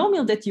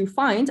polynomial that you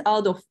find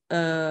out of,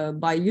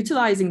 by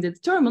utilizing the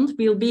determinant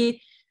will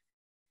be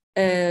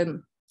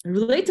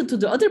related to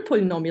the other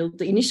polynomial,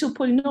 the initial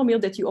polynomial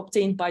that you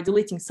obtained by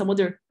deleting some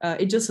other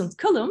adjacent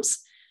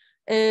columns,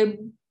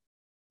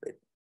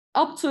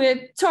 up to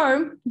a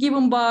term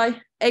given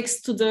by x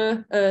to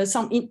the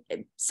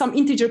some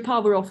integer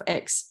power of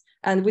x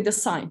and with a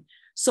sign.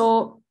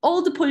 So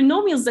all the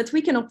polynomials that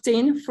we can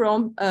obtain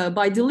from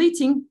by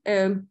deleting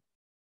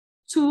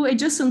 2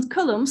 adjacent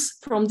columns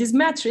from this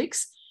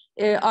matrix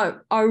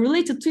are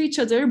related to each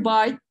other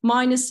by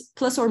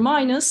plus or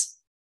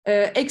minus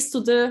x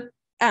to the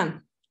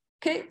n.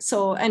 Okay,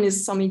 so n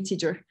is some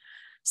integer.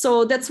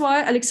 So that's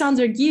why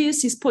Alexander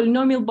gives his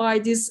polynomial by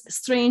this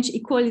strange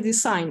equality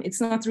sign.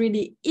 It's not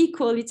really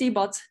equality,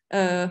 but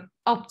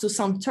up to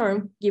some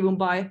term given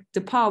by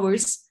the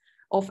powers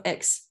of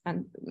x.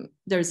 And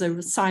there's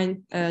a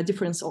sign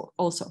difference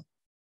also.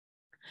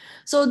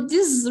 So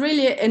this is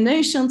really an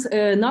ancient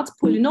knot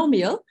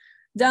polynomial.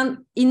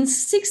 Then in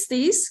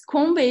 60s,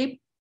 Conway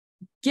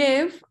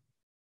gave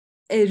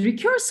a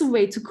recursive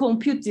way to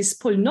compute this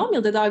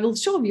polynomial that I will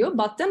show you.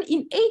 But then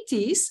in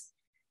 80s,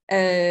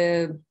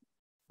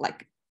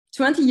 like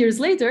 20 years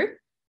later,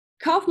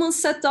 Kaufman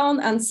sat down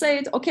and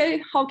said,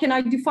 okay, how can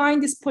I define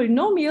this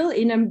polynomial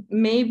in a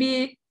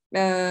maybe,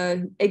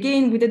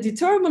 again, with a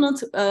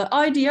determinant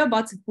idea,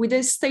 but with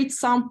a state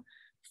sum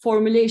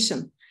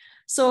formulation.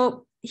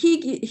 So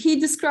he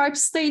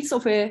describes states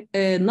of a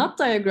knot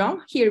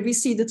diagram. Here we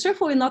see the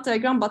trefoil knot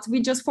diagram, but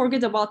we just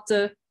forget about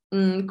the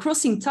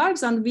crossing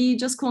types and we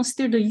just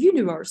consider the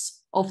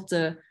universe of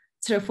the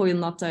trefoil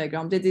knot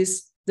diagram. That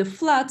is the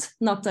flat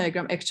knot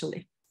diagram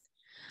actually.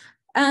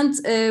 And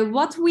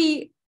what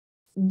we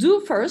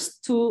do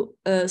first to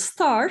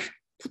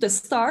put a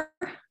star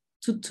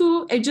to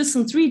two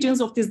adjacent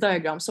regions of this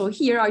diagram. So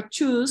here I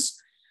choose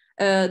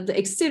the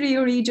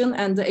exterior region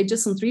and the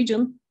adjacent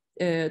region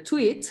to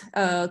it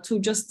to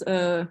just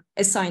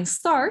assign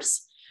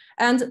stars.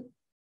 And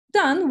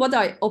then what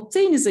I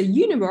obtain is a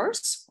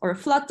universe or a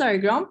flat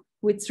diagram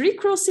with 3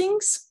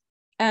 crossings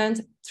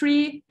and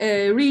 3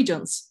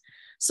 regions.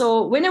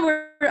 So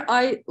whenever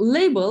I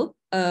label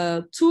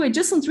 2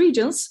 adjacent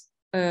regions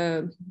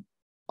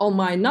on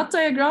my knot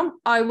diagram,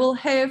 I will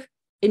have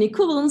an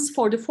equivalence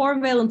for the 4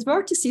 valent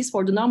vertices,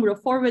 for the number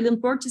of 4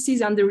 valent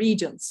vertices and the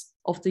regions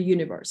of the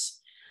universe.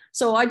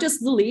 So I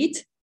just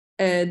delete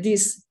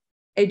these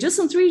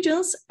adjacent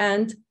regions,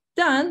 and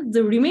then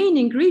the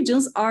remaining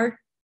regions are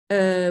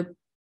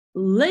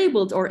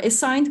labeled or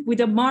assigned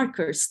with a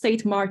marker,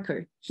 state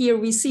marker. Here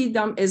we see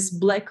them as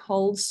black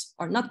holes,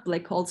 or not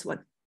black holes, but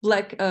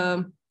black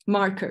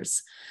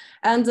markers.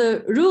 And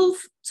the rule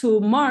to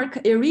mark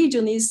a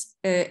region is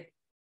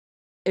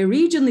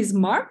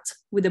marked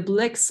with a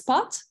black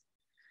spot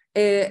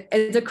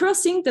at the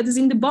crossing that is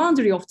in the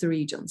boundary of the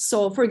region.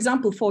 So for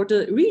example, for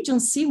the region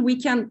C,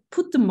 we can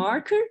put the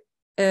marker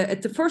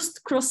at the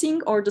first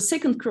crossing or the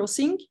second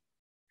crossing,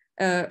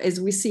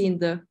 as we see in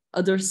the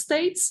other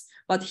states.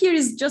 But here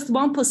is just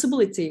one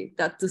possibility,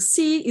 that the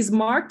C is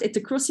marked at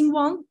the crossing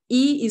 1,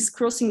 E is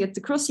crossing at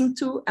the crossing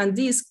 2, and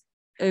D is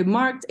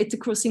marked at the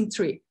crossing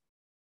 3.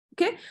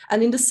 Okay,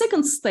 and in the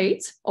second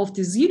state of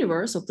this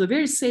universe, of the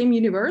very same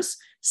universe,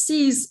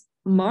 C is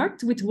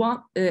marked with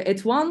one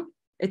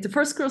at the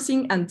first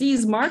crossing, and D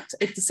is marked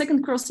at the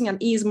second crossing,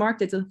 and E is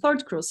marked at the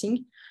third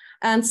crossing,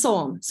 and so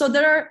on. So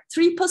there are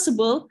 3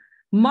 possible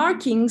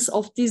markings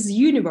of this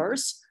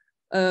universe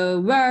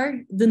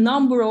where the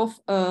number of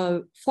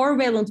 4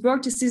 valent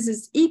vertices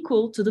is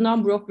equal to the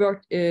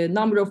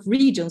number of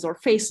regions or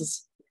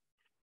faces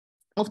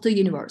of the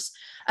universe.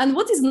 And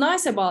what is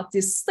nice about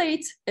this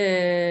state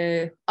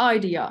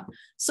idea?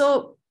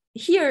 So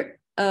here,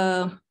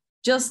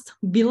 just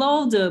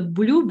below the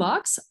blue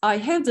box, I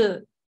have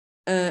the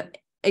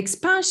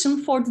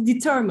expansion for the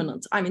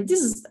determinant. I mean,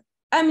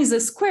 M is a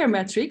square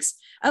matrix,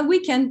 and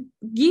we can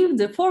give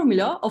the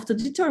formula of the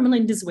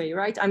determinant in this way,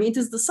 right? I mean, it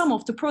is the sum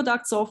of the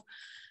products of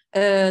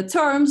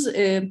terms,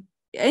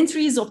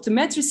 entries of the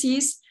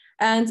matrices,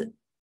 and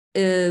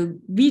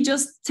we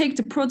just take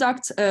the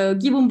product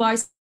given by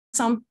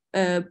some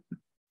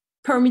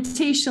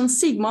permutation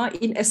sigma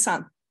in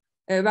Sn,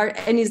 where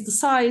n is the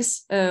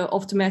size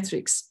of the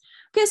matrix.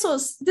 Okay, so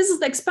this is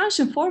the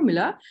expansion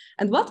formula.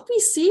 And what we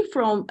see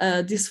from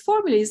this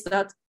formula is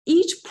that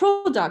each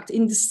product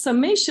in this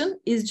summation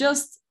is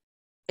just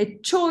a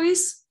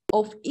choice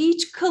of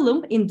each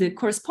column in the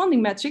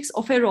corresponding matrix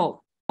of a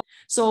row.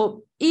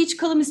 So each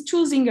column is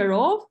choosing a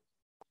row,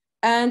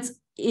 and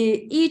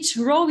each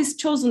row is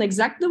chosen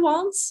exactly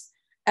once,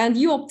 and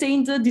you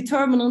obtain the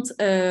determinant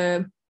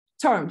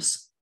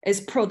terms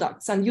as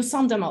products, and you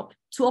sum them up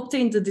to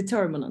obtain the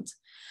determinant.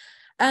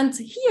 And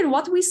here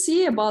what we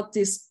see about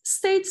these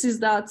states is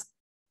that,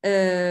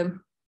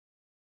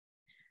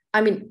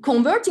 I mean,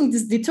 converting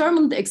this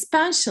determinant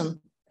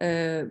expansion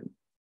to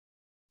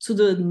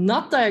the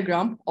knot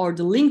diagram or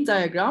the link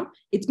diagram,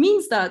 it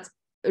means that,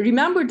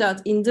 remember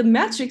that in the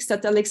matrix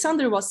that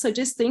Alexander was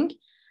suggesting,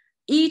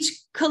 each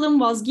column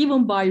was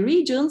given by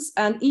regions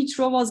and each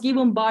row was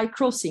given by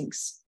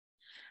crossings.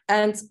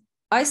 And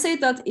I say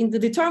that in the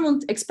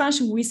determinant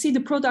expansion, we see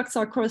the products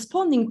are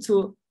corresponding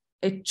to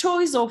a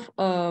choice of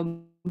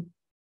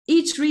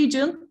each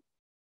region,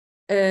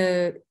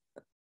 a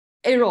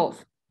row,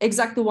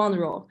 exactly one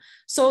row.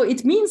 So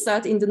it means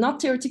that in the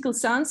not theoretical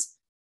sense,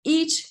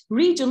 each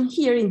region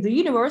here in the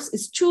universe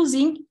is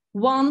choosing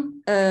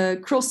one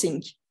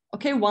crossing.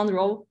 Okay, one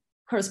row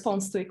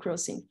corresponds to a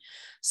crossing.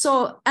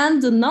 So,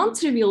 and the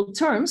non-trivial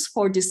terms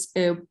for this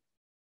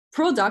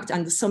product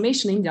and the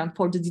summation in them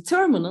for the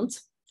determinant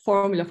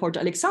formula for the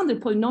Alexander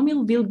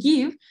polynomial will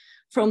give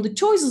from the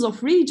choices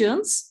of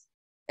regions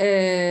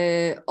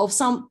of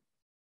some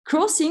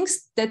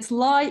crossings that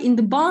lie in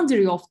the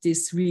boundary of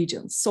these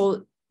regions.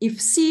 So if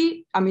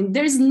C, I mean,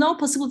 there is no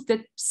possibility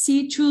that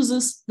C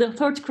chooses the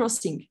third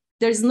crossing.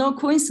 There is no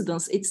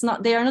coincidence. It's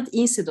not, they are not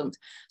incident.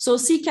 So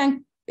C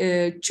can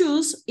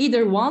choose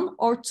either 1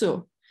 or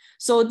 2.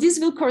 So this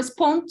will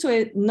correspond to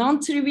a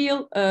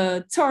non-trivial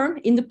term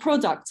in the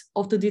product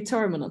of the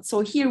determinant.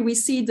 So here we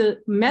see the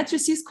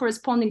matrices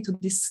corresponding to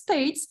these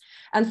states.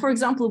 And for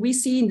example, we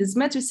see in these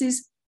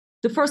matrices,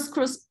 the first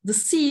cross, the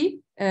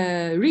C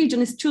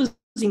region is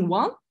choosing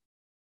 1.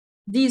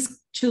 D is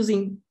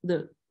choosing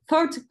the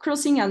third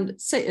crossing, and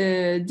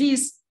D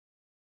is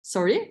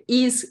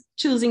is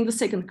choosing the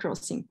second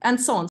crossing, and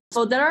so on.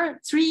 So there are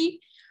three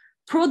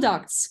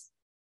products,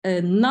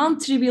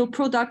 non-trivial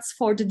products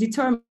for the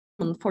determinant,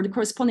 for the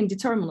corresponding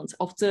determinant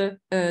of the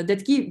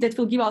that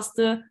will give us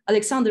the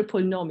Alexander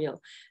polynomial.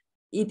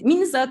 It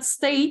means that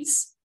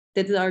states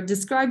that are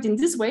described in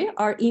this way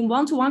are in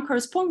one-to-one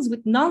correspondence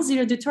with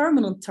non-zero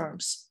determinant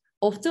terms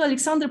of the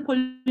Alexander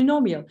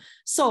polynomial.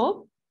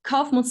 So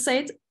Kaufman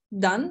said,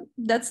 then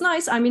that's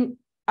nice. I mean,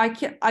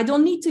 I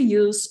don't need to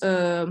use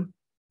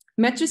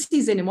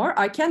matrices anymore.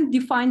 I can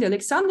define the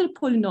Alexander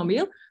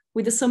polynomial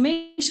with a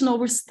summation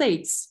over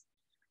states.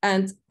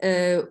 And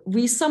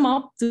we sum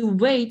up the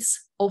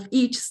weights of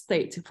each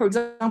state. For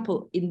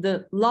example, in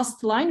the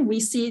last line, we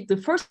see the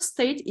first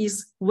state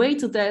is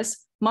weighted as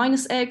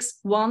minus x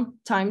 1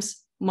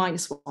 times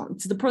minus 1.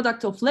 It's the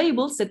product of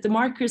labels that the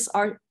markers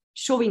are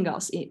showing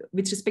us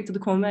with respect to the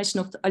convention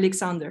of the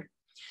Alexander.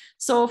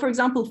 So for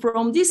example,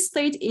 from this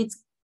state,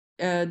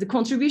 the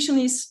contribution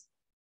is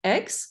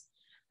x,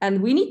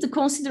 and we need to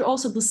consider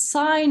also the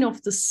sign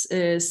of the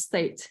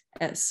state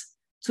s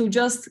to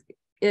just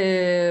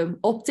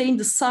obtain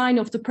the sign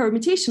of the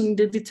permutation in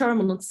the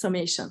determinant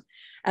summation.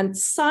 And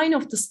sign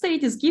of the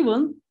state is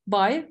given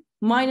by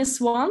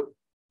 -1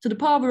 to the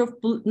power of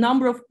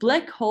number of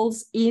black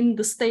holes in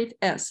the state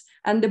S.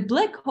 And the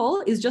black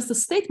hole is just a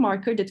state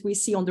marker that we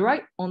see on the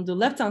right, on the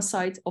left-hand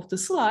side of the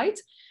slide.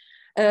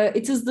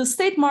 It is the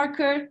state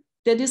marker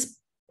that is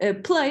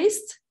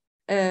placed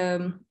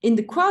in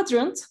the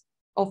quadrant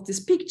of this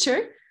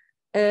picture,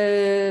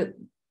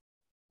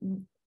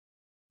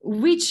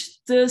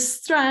 which the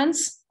strands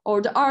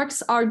or the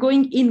arcs are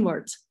going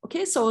inward.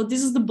 Okay, so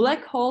this is the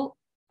black hole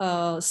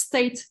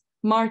state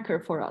marker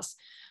for us.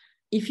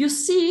 If you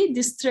see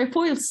this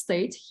trefoil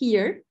state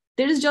here,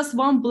 there is just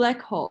one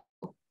black hole.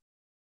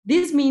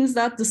 This means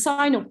that the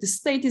sign of the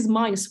state is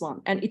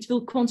 -1, and it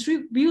will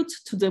contribute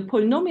to the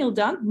polynomial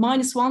then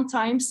 -1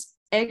 times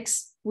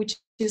x, which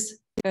is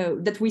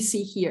that we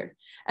see here.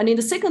 And in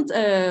the second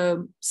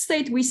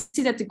state, we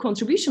see that the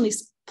contribution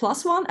is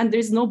 +1, and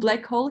there is no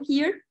black hole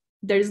here.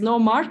 There is no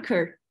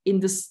marker in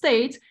the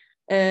state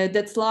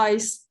that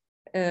lies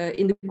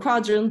in the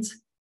quadrant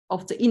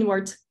of the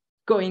inward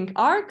going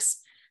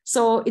arcs.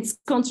 So it's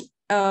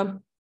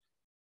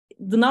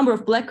the number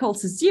of black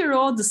holes is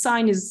 0, the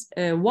sign is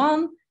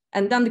 1,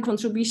 and then the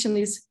contribution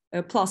is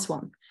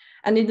 +1.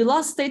 And in the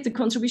last state, the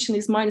contribution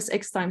is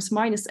 -x times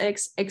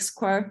 -x, x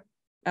squared,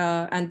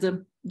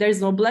 and there is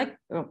no black,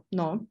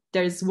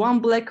 there is one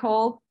black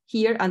hole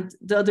here, and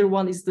the other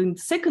one is the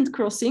second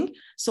crossing.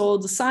 So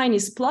the sign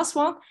is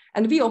 +1,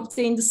 and we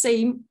obtain the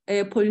same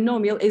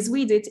polynomial as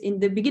we did in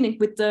the beginning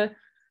with the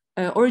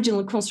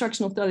original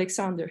construction of the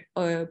Alexander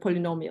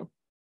polynomial.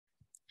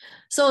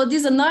 So this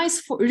is a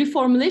nice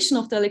reformulation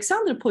of the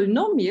Alexander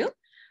polynomial.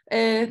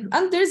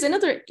 And there's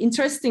another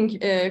interesting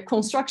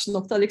construction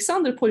of the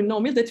Alexander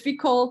polynomial that we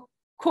call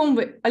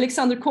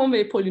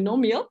Alexander-Conway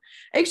polynomial.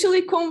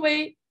 Actually,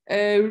 Conway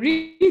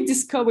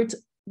rediscovered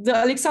the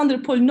Alexander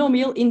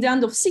polynomial in the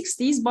end of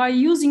 60s by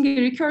using a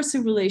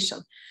recursive relation.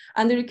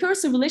 And the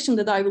recursive relation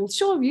that I will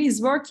show you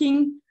is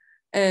working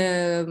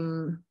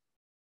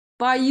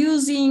by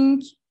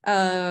using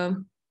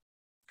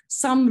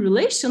some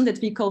relation that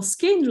we call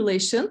skein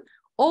relation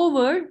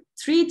over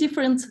 3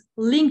 different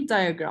link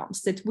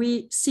diagrams that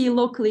we see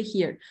locally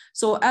here.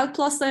 So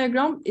L+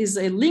 diagram is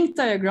a link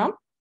diagram.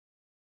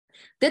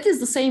 That is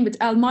the same with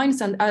L-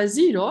 and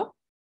L0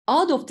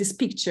 out of this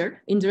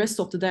picture in the rest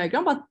of the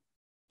diagram, but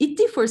it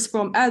differs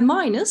from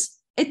L-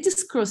 at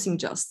this crossing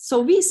just. So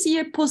we see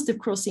a positive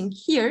crossing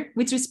here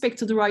with respect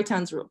to the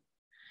right-hand rule.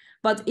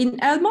 But in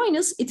L-,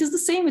 it is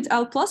the same with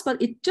L+, but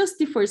it just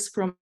differs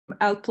from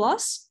L+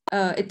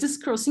 at this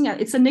crossing, and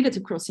it's a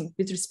negative crossing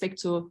with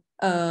respect to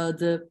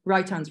the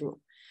right-hand rule.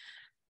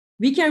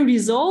 We can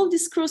resolve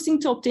this crossing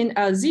to obtain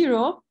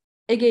L0.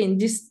 Again,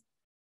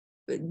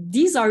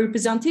 these are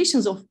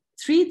representations of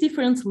 3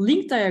 different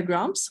link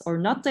diagrams or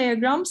knot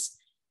diagrams,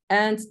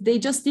 and they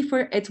just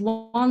differ at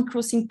one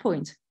crossing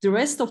point. The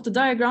rest of the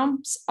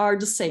diagrams are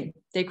the same,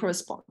 they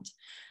correspond.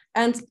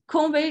 And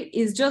Conway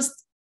is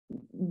just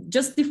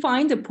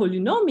defined a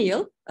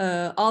polynomial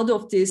out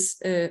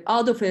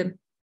of a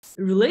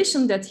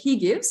relation that he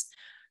gives.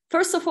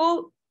 First of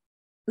all,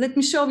 let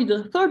me show you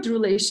the third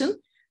relation.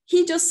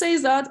 He just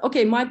says that,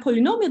 okay, my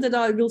polynomial that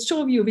I will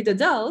show you with a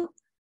del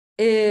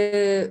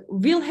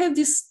will have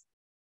this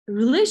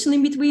relation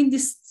in between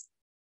these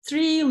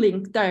 3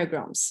 link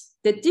diagrams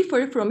that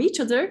differ from each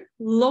other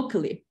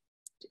locally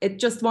at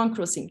just one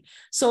crossing.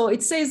 So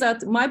it says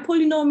that my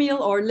polynomial,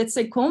 or let's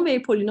say Conway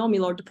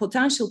polynomial, or the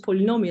potential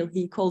polynomial,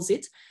 he calls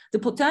it, the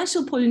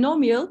potential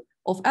polynomial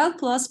of L+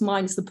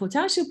 minus the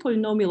potential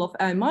polynomial of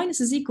L-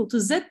 is equal to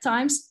Z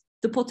times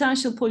the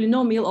potential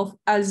polynomial of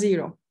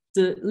L0,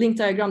 the link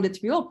diagram that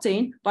we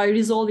obtain by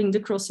resolving the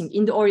crossing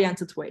in the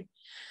oriented way.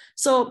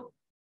 So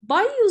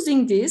by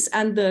using this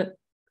and the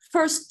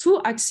first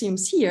 2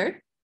 axioms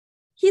here,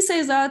 he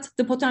says that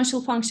the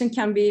potential function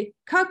can be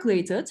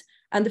calculated.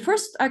 And the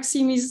first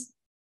axiom is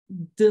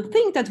the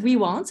thing that we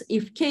want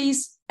if k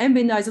is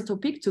n-band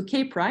isotopic to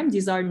K prime.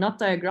 These are knot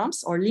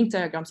diagrams or link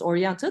diagrams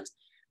oriented.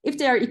 If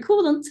they are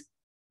equivalent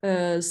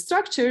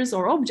structures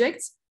or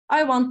objects,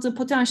 I want the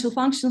potential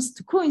functions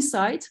to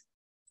coincide.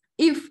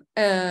 If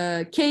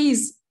K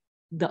is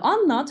the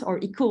unknot or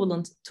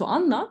equivalent to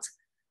unknot,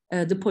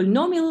 the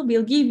polynomial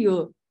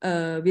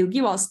will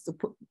give us the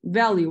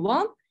value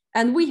 1,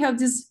 and we have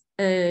this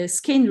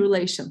skein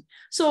relation.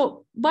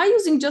 So by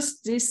using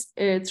just these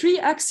 3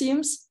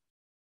 axioms,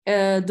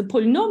 the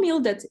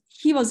polynomial that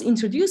he was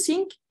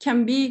introducing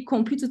can be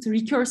computed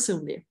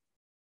recursively.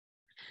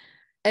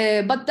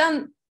 But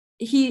then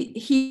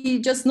he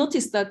just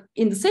noticed that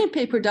in the same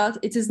paper that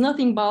it is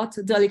nothing but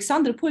the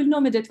Alexander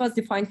polynomial that was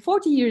defined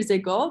 40 years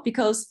ago,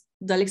 because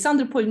the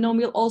Alexander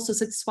polynomial also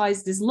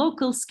satisfies this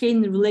local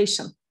skein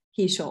relation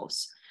he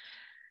shows.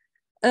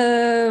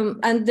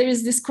 And there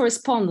is this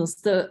correspondence.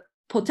 The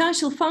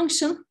potential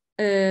function,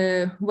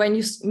 when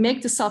you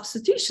make the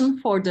substitution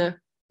for the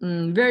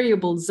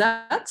variable z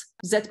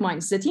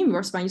minus z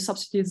inverse, when you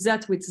substitute z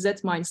with z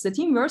minus z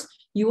inverse,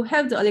 you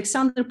have the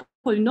Alexander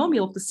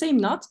polynomial of the same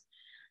knot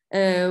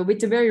with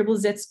the variable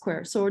z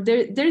square. So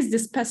there is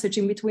this passage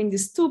in between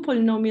these 2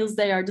 polynomials.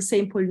 They are the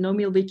same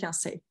polynomial, we can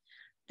say.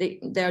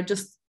 They are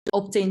just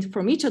obtained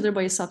from each other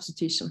by a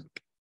substitution.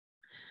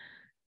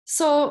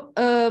 So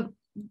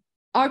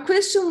our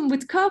question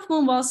with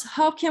Kaufman was,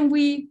 how can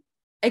we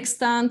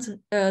extend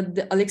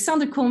the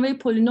Alexander-Conway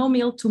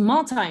polynomial to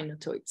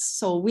multi-knotoids?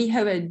 So we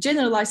have a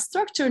generalized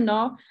structure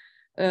now.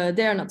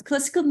 They are not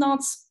classical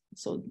knots,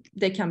 so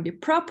they can be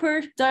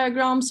proper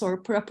diagrams or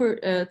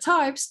proper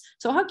types.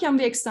 So how can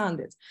we extend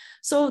it?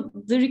 So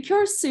the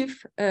recursive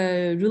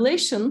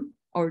relation,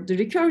 or the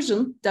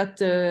recursion that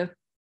the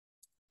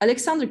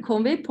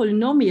Alexander-Conway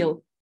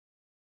polynomial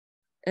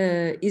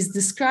is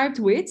described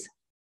with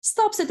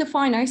stops at a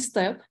finite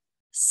step,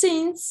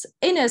 since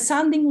any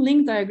ascending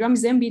link diagram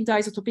is ambient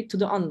isotopic to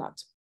the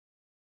unknot.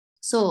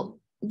 So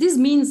this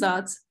means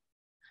that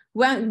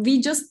when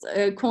we just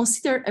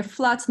consider a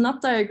flat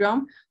knot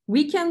diagram,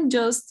 we can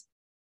just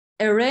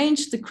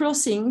arrange the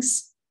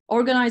crossings,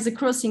 organize the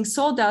crossings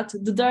so that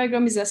the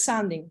diagram is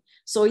ascending.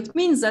 So it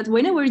means that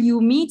whenever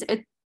you meet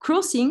a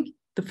crossing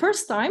the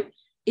first time,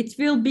 it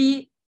will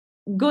be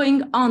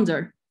going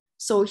under.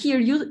 So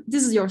here,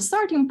 this is your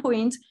starting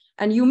point,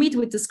 and you meet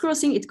with this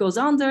crossing, it goes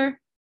under.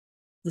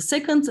 The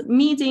second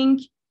meeting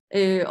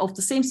of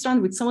the same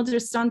strand with some other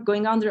strand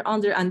going under,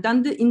 and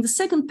then in the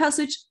second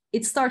passage,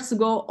 it starts to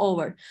go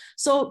over.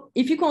 So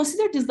if you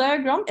consider this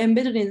diagram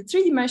embedded in the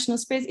 3-dimensional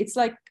space, it's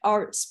like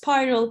our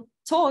spiral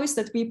toys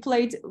that we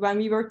played when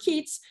we were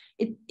kids.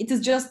 It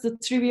is just the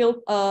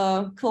trivial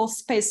closed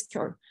space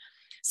curve.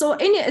 So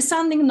any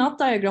ascending knot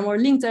diagram or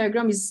link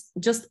diagram is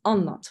just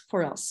unknot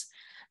for us.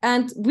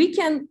 And we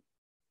can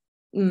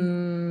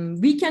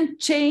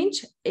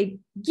change a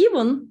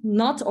given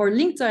knot or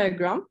link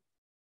diagram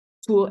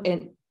to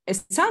an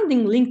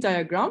ascending link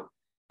diagram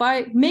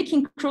by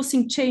making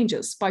crossing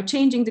changes, by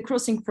changing the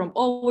crossing from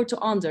over to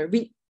under.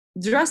 We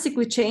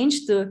drastically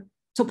change the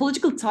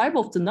topological type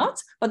of the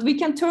knot, but we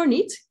can turn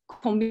it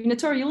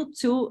combinatorial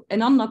to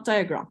an unknot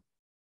diagram.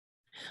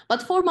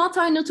 But for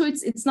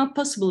multi-knotoids, it's not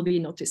possible, we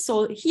notice.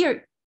 So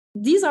here,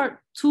 these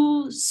are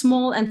 2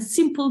 small and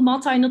simple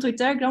multi-knotoid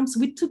diagrams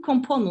with 2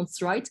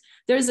 components, right?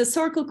 There is a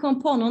circle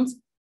component.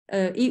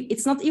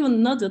 It's not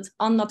even knotted,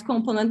 unknot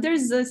component. There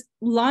is a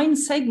line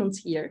segment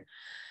here.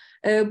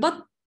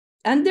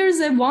 And there is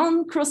a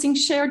 1 crossing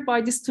shared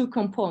by these 2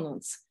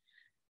 components.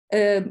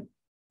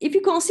 If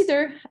you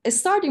consider a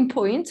starting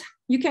point,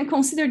 you can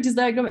consider this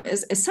diagram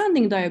as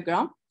ascending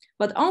diagram,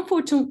 but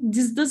unfortunately,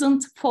 this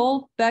doesn't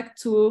fall back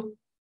to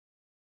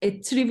a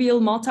trivial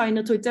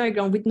multi-knotoid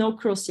diagram with no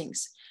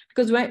crossings.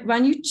 Because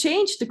when you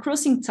change the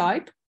crossing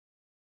type,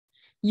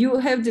 you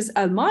have this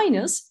L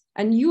minus,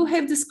 and you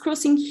have this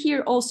crossing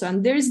here also.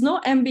 And there is no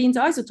ambient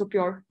isotopy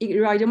or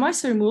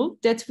Reidemeister move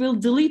that will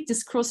delete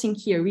this crossing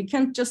here. We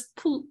can't just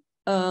pull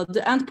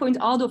the endpoint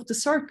out of the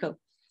circle.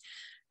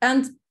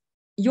 And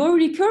your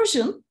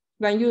recursion,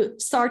 when you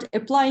start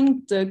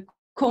applying the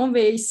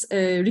Conway's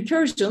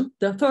recursion,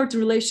 the third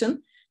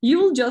relation, you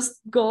will just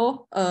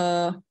go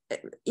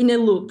in a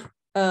loop.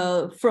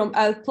 From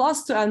L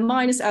plus to L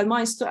minus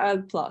to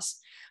L plus.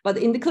 But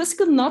in the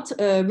classical knot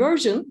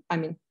version, I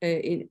mean,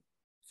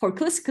 for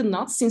classical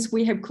knots, since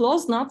we have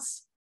closed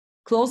knots,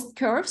 closed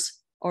curves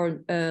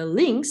or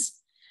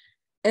links,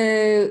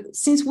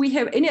 since we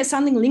have any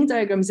ascending link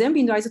diagrams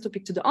ambient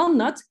isotopic to the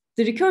unknot,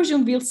 the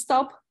recursion will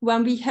stop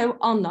when we have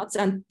unknots,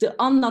 and the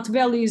unknot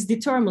value is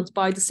determined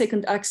by the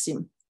second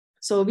axiom.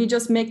 So we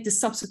just make the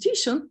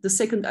substitution, the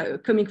second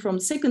coming from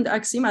the second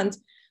axiom, and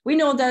we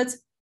know that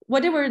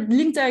whatever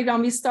link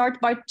diagram we start,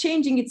 by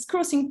changing its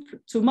crossing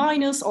to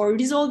minus or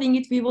resolving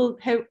it, we will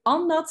have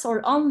unknots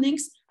or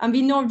unlinks, and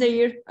we know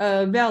their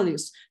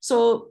values.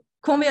 So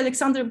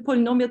Conway-Alexander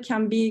polynomial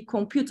can be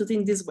computed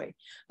in this way.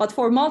 But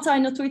for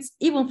multi-knotoids,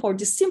 even for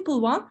this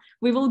simple one,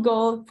 we will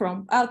go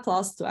from L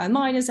plus to L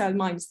minus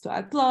to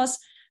L plus,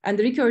 and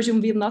the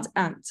recursion will not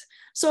end.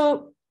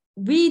 So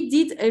we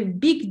did a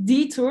big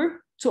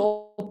detour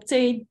to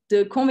obtain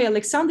the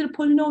Conway-Alexander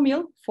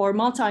polynomial for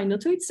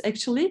multi-knotoids,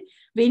 actually,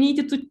 we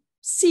needed to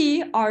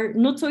see our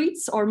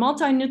knotoids or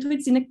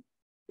multi-knotoids in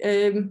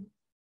a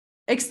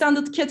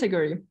extended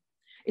category.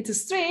 It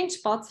is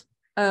strange, but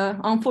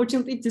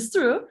unfortunately it is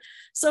true.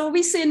 So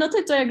we see a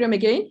knotoid diagram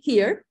again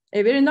here,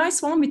 a very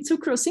nice one with two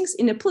crossings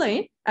in a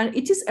plane, and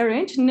it is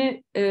arranged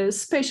in a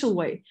special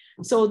way.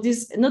 So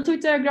this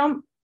knotoid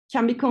diagram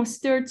can be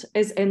considered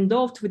as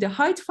endowed with a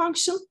height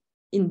function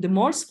in the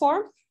Morse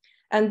form.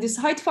 And this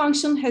height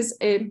function has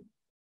a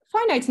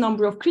finite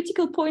number of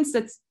critical points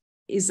that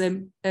is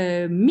a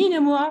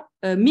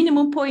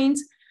minimum point,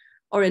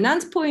 or an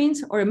end point,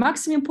 or a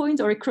maximum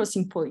point, or a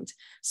crossing point.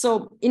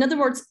 So in other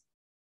words,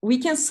 we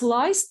can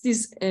slice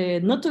this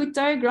knotoid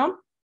diagram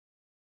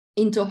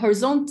into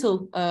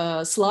horizontal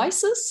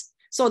slices,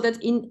 so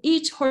that in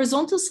each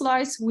horizontal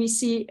slice we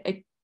see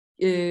a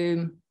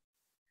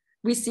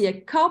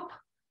cup,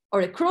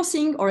 or a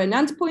crossing, or an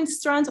endpoint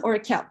strand, or a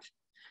cap.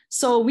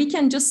 So we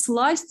can just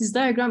slice this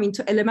diagram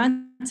into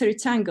elementary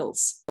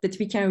tangles that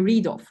we can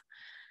read off.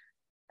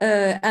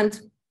 And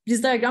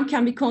this diagram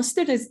can be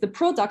considered as the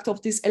product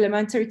of these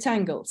elementary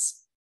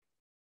tangles.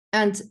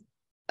 And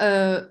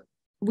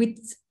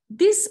with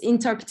this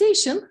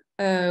interpretation,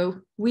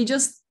 we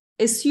just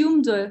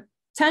assume the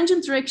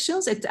tangent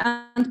directions at the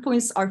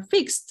endpoints are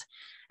fixed.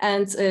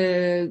 And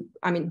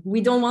I mean,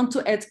 we don't want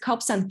to add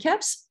cups and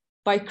caps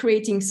by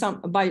creating some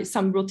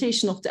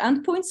rotation of the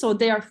endpoints. So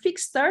they are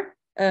fixed there,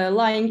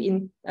 lying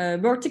in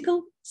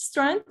vertical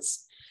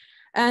strands.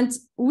 And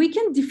we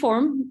can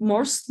deform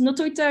Morse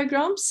knotoid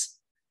diagrams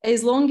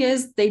as long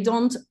as they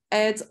don't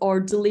add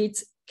or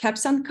delete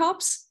caps and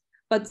cups,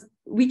 but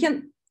we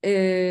can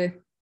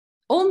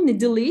only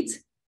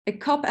delete a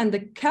cup and a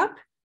cap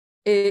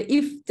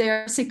if they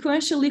are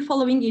sequentially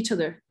following each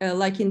other,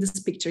 like in this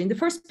picture. In the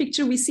first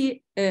picture, we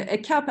see a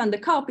cap and a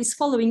cup is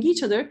following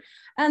each other,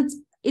 and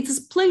it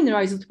is planar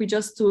isotopy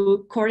just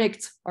to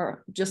correct,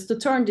 or just to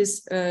turn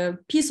this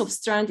piece of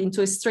strand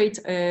into a straight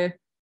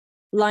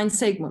line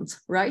segment,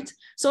 right?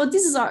 So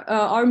this is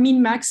our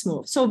min-max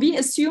move. So we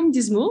assume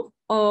this move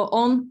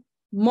on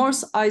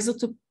Morse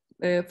isotope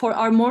for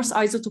our Morse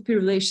isotopy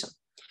relation.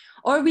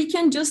 Or we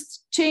can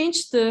just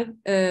change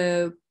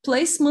the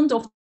placement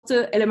of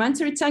the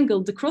elementary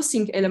tangle, the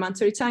crossing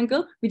elementary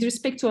tangle, with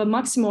respect to a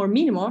maxima or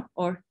minima,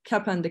 or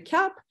cap and the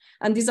cap.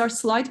 And these are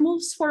slide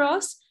moves for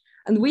us.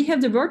 And we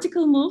have the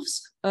vertical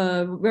moves,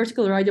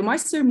 vertical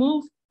Reidemeister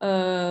move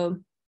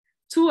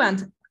 2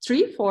 and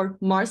 3 for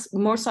Morse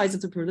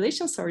isotope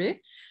relation,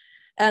 sorry.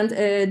 And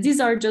these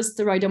are just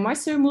the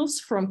Reidemeister moves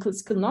from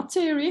classical knot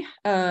theory,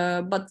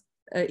 but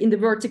in the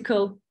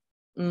vertical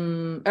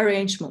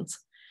arrangement.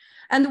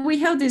 And we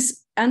have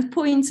this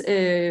endpoint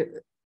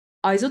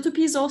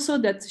isotopies also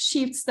that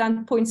shifts the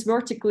endpoints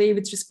vertically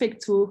with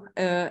respect to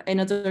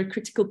another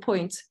critical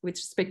point with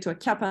respect to a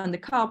cap and a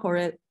cup,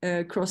 or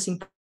a crossing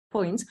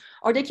point,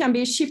 or they can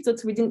be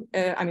shifted within,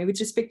 with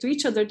respect to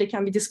each other, they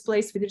can be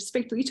displaced with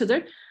respect to each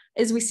other,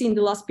 as we see in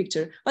the last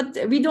picture. But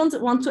we don't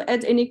want to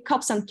add any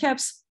cups and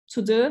caps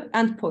to the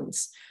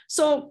endpoints.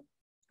 So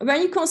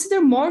when you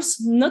consider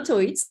Morse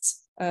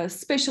knotoids,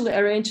 specially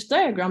arranged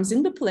diagrams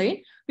in the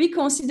plane,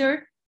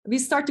 we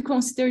start to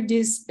consider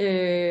this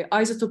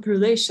isotope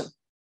relation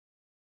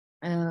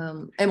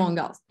among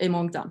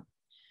them.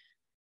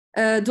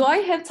 Do I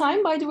have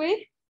time, by the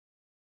way?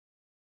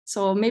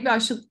 So maybe I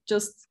should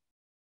just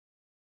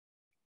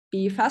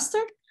be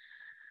faster.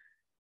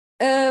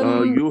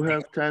 You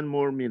have 10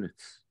 more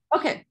minutes.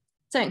 Okay,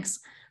 thanks.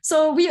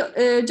 So we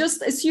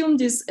just assume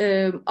this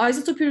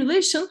isotopy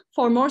relation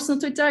for Morse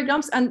knotoid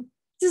diagrams, and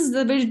this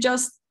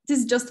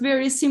is just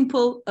very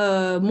simple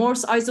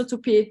Morse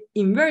isotopy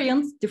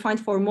invariant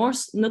defined for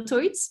Morse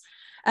knotoids,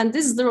 and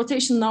this is the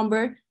rotation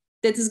number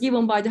that is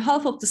given by the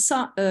half of the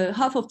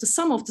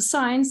sum of the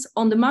signs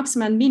on the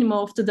maximum and minimum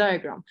of the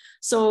diagram.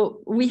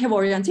 So we have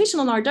orientation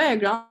on our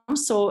diagram.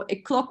 So a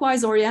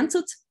clockwise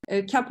oriented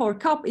cap or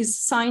cup is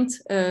signed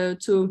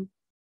to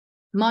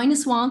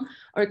 -1,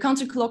 or a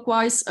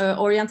counterclockwise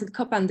oriented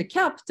cup and the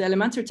cap, the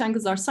elementary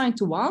tangles are signed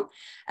to 1.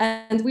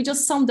 And we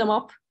just sum them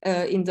up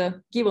in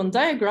the given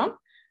diagram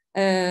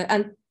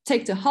and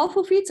take the half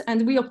of it,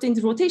 and we obtain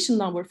the rotation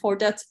number for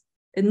that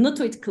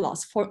knotoid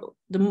class, for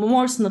the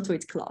Morse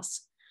knotoid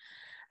class.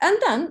 And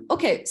then,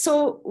 okay,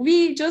 so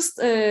we just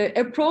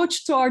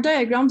approach to our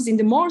diagrams in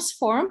the Morse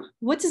form.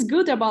 What is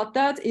good about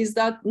that is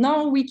that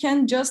now we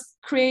can just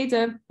create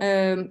a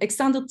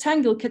extended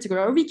tangle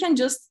category, or we can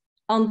just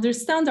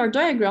understand our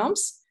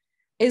diagrams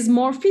as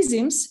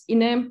morphisms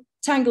in a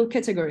tangle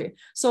category.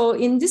 So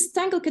in this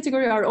tangle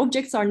category, our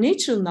objects are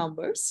natural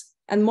numbers,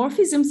 and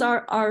morphisms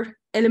are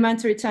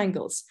elementary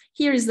tangles.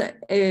 Here is the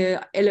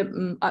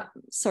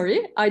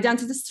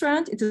identity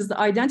strand. It is the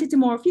identity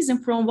morphism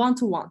from 1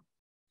 to 1.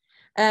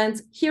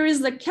 And here is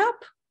the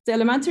cap, the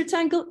elementary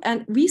tangle,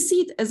 and we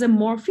see it as a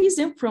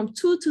morphism from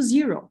 2 to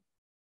 0,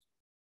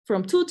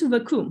 from 2 to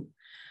vacuum.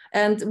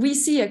 And we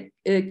see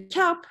a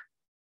cup,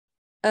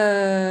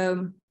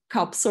 and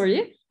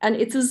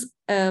it is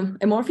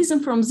a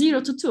morphism from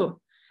 0 to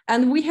 2.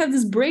 And we have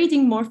these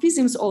braiding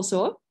morphisms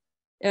also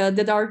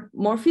that are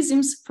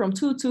morphisms from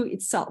 2 to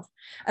itself.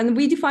 And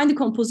we define the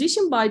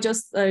composition by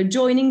just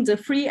joining the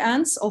free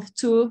ends of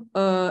two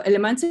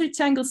elementary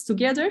tangles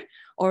together,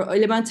 or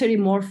elementary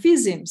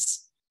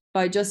morphisms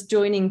by just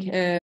joining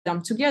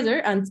them together.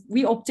 And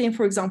we obtain,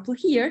 for example,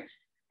 here,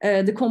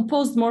 the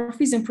composed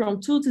morphism from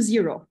 2 to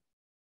 0,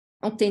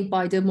 obtained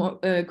by the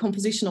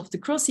composition of the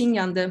crossing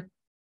and the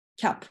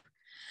cap.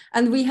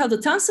 And we have the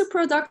tensor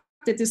product,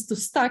 that is to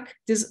stack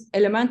these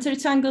elementary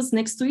tangles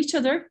next to each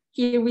other.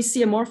 Here we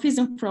see a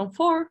morphism from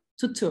 4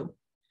 to 2.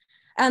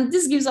 And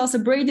this gives us a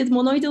braided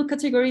monoidal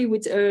category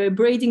with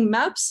braiding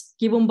maps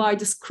given by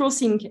this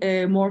crossing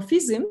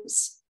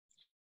morphisms.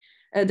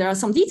 There are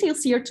some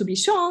details here to be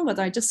shown, but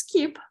I just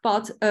skip.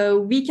 But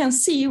we can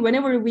see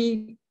whenever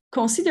we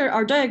consider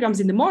our diagrams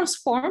in the Morse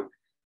form,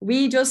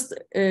 we just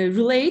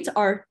relate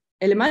our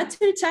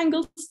elementary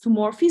tangles to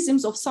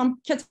morphisms of some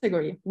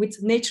category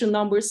with natural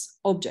numbers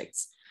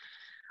objects.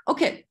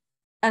 Okay,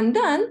 and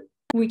then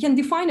we can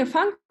define a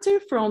factor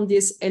from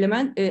this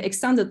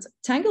extended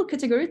tangle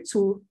category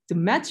to the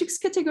matrix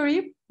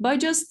category by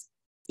just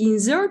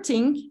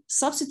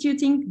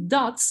substituting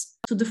dots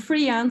to the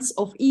free ends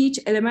of each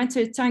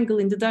elementary tangle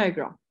in the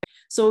diagram.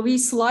 So we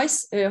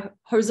slice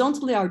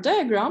horizontally our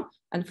diagram,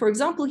 and for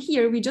example,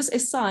 here we just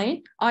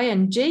assign I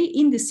and j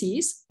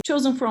indices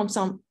chosen from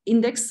some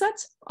index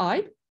set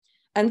I,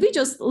 and we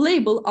just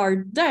label our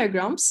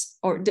diagrams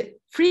or the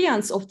free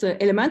ends of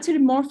the elementary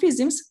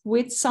morphisms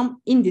with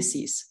some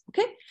indices,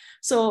 okay?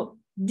 So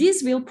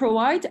this will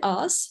provide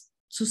us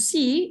to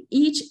see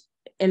each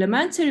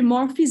elementary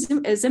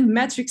morphism as a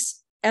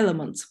matrix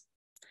element.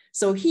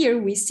 So here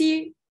we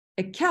see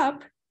a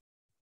cap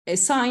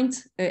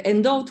assigned,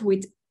 endowed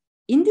with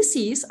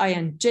indices I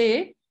and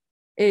j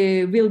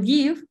will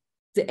give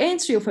the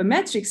entry of a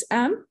matrix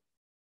M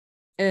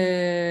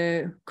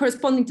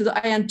corresponding to the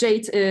I and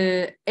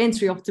j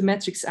entry of the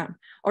matrix M.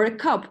 Or a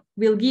cup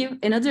will give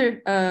another,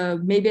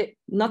 maybe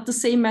not the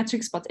same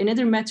matrix, but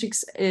another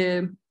matrix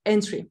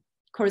entry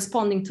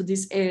corresponding to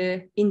these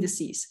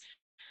indices.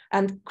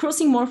 And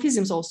crossing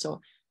morphisms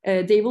also,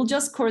 they will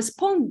just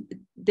correspond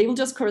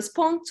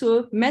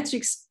to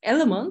matrix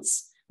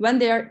elements when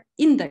they are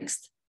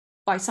indexed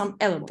by some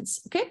elements,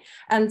 okay?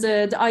 And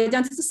the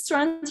identity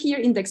strand here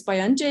indexed by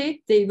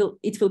nj,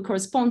 it will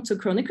correspond to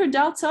Kronecker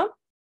delta.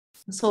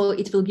 So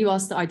it will give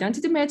us the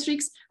identity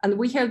matrix, and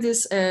we have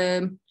this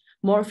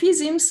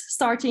morphisms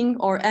starting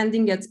or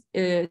ending at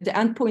the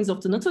endpoints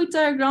of the knotoid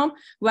diagram.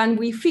 When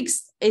we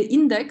fix an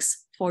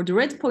index for the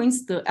red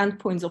points, the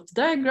endpoints of the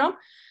diagram,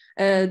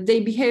 they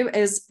behave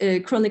as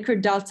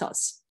Kronecker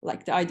deltas,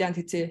 like the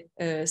identity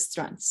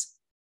strands.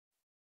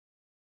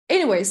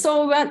 Anyway,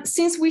 so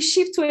since we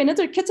shift to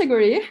another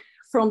category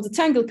from the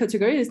tangle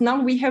category,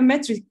 now we have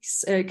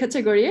matrix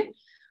category,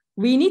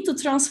 we need to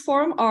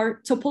transform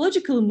our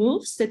topological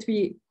moves that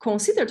we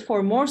considered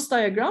for Morse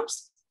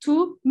diagrams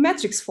to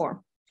matrix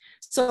form.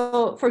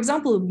 So, for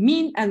example,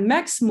 min and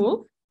max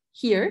move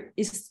here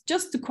is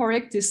just to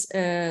correct this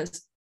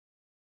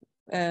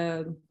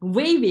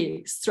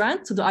wavy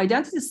strand to the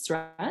identity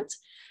strand.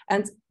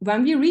 And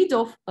when we read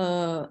off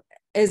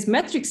as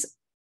matrix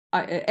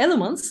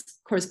elements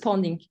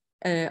corresponding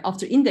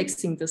after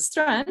indexing the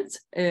strand,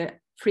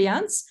 free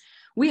ends,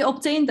 we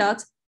obtain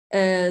that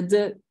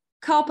the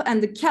cup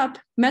and the cap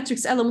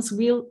matrix elements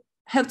will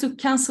have to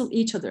cancel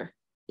each other.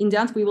 In the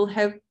end, we will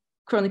have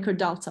Kronecker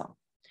delta.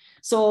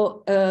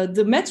 So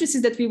the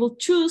matrices that we will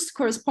choose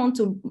correspond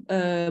to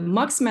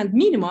maxima and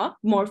minima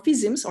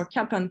morphisms, or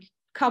cap and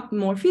cup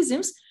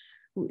morphisms,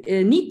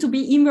 need to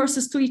be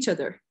inverses to each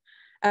other.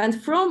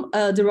 And from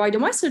the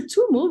Reidemeister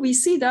 2 move, we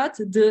see that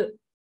the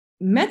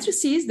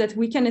matrices that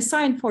we can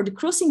assign for the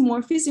crossing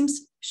morphisms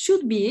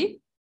should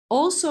be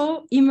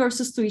also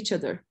inverses to each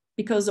other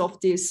because of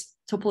this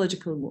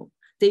topological move.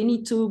 They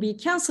need to be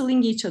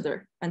canceling each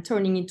other and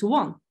turning into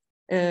one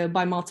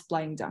by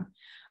multiplying them.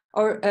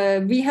 Or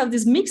we have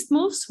these mixed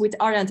moves with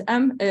R and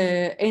M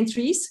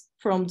entries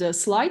from the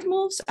slide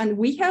moves. And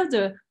we have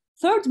the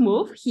third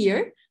move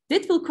here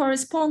that will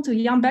correspond to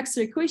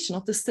Yang-Baxter equation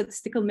of the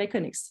statistical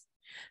mechanics.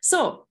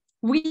 So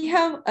we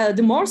have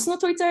the Morse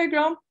knotoid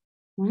diagram.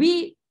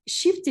 We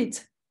shifted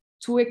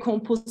to a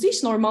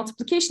composition or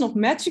multiplication of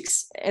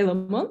matrix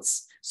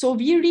elements. So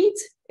we read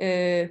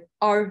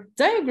our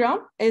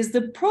diagram as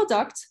the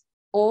product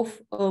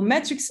of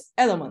matrix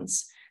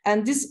elements.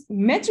 And these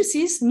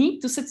matrices need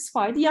to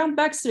satisfy the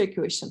Yang-Baxter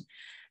equation.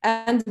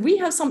 And we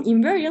have some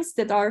invariants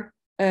that are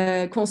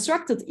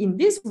constructed in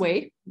this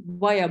way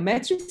via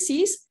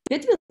matrices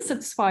that will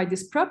satisfy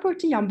this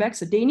property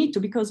Yang-Baxter. They need to,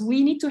 because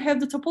we need to have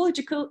the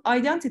topological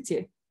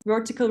identity,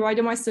 vertical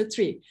Reidemeister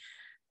 3.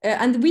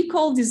 And we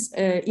call these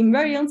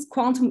invariants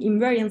quantum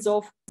invariants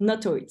of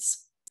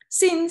knotoids.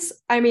 Since,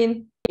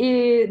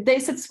 they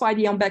satisfy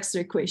the Yang-Baxter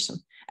equation.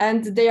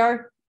 And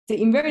the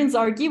invariants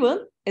are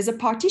given as a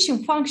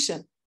partition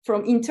function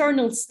from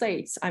internal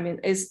states.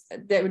 As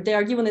they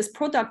are given as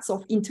products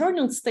of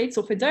internal states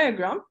of a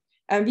diagram,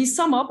 and we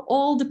sum up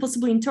all the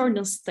possible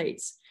internal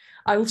states.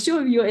 I will show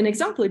you an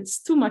example. It's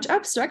too much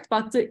abstract,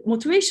 but the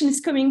motivation is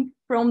coming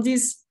from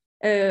this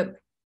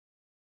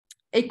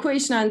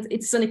equation, and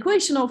it's an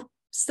equation of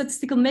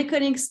statistical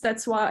mechanics.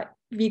 That's why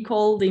we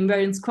call the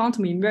invariance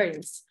quantum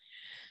invariance.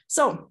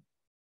 So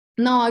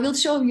now I will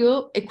show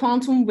you a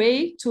quantum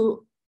way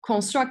to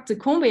construct the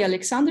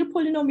Conway-Alexander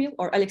polynomial,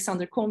 or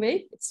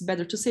Alexander-Conway. It's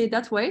better to say it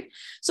that way.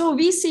 So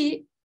we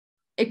see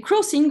a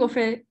crossing of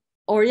a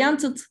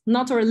oriented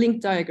knot or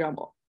link diagram,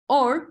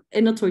 or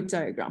a knotoid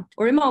diagram,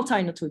 or a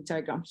multi-knotoid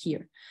diagram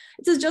here.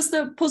 It is just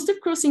a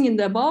positive crossing in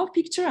the above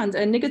picture and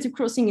a negative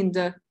crossing in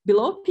the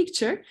below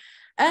picture.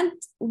 And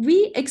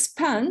we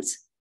expand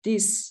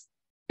this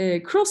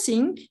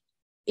crossing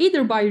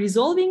either by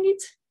resolving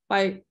it,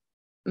 by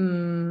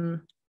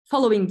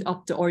following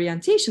up the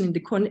orientation in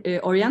the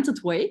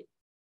oriented way,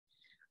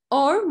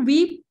 or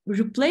we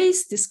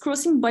replace this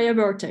crossing by a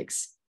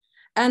vertex.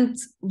 And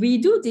we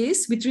do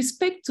this with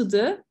respect to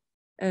the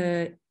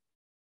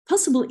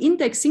possible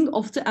indexing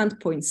of the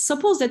endpoints.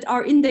 Suppose that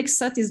our index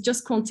set is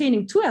just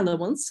containing two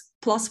elements,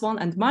 +1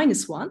 and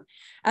 -1,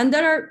 and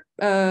there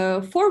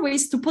are 4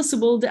 ways to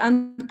possible the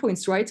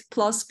endpoints, right?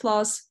 Plus,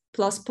 plus,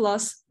 plus,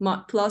 plus,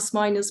 plus,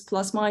 minus,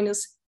 plus,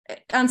 minus,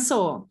 and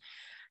so on.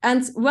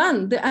 And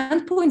when the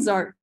endpoints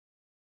are,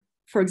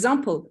 for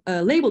example,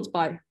 labeled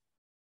by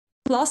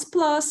plus,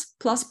 plus,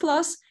 plus,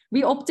 plus,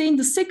 we obtain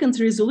the second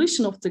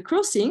resolution of the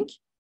crossing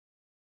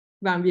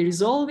when we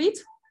resolve it,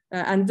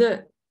 and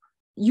the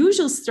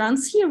usual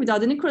strands here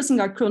without any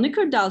crossing are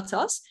Kronecker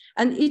deltas,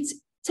 and it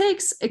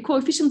takes a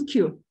coefficient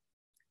Q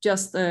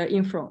just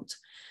in front.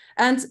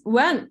 And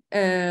when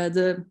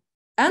the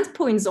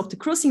endpoints of the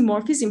crossing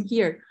morphism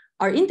here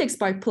are indexed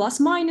by plus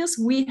minus,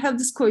 we have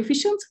this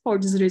coefficient for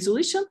this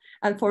resolution,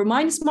 and for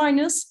minus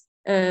minus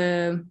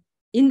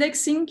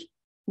indexing,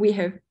 we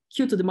have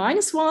Q to the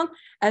 -1.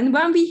 And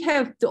when we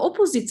have the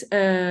opposite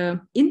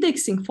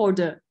indexing for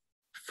the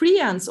free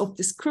ends of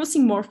this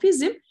crossing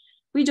morphism,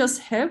 we just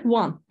have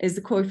 1 as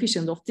the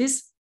coefficient of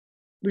this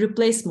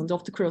replacement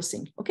of the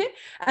crossing, okay?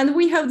 And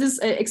we have this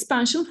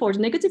expansion for the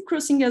negative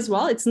crossing as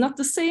well. It's not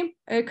the same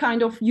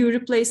kind of, you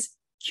replace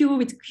Q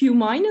with Q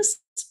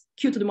minus,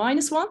 Q to the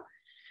 -1,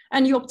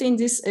 and you obtain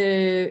this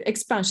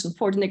expansion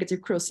for the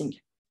negative crossing.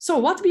 So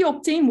what we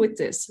obtain with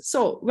this?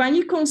 So when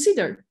you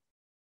consider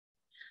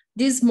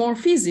this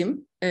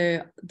morphism,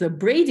 the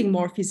braiding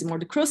morphism or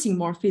the crossing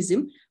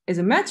morphism as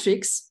a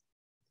matrix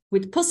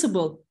with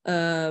possible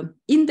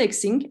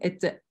indexing at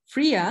the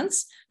free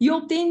ends, you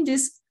obtain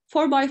this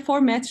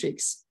 4x4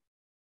 matrix,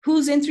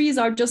 whose entries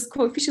are just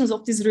coefficients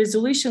of this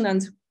resolution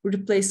and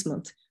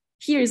replacement.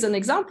 Here is an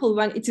example.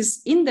 When it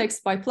is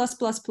indexed by plus,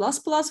 plus, plus,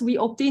 plus, we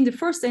obtain the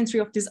first entry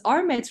of this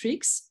R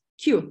matrix,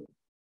 Q,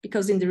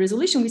 because in the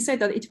resolution we say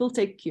that it will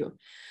take Q.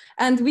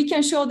 And we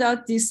can show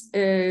that these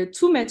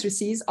two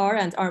matrices, R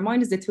and R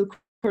minus, that will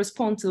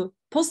correspond to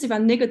positive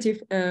and negative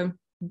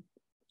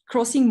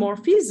crossing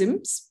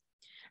morphisms,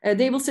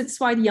 they will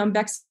satisfy the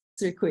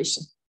Yang-Baxter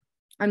equation.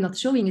 I'm not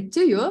showing it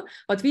to you,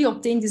 but we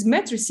obtain these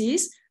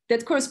matrices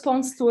that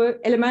corresponds to an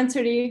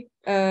elementary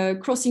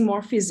crossing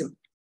morphism.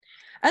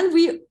 And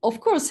we, of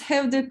course,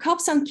 have the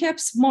cups and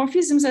caps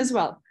morphisms as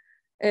well.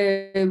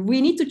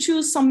 We need to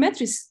choose some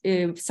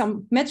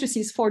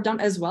matrices for them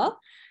as well.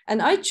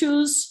 And I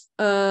choose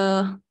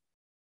the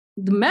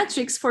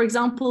matrix, for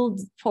example,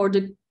 for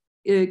the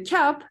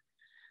cap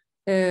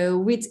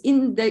with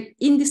the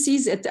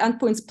indices at the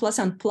endpoints plus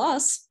and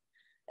plus.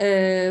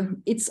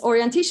 Its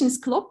orientation is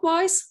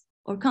clockwise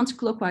or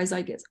counterclockwise,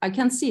 I guess. I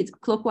can't see it.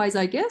 Clockwise,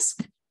 I guess.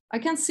 I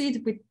can't see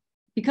it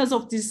because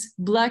of this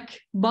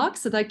black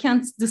box that I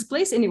can't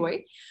displace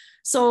anyway.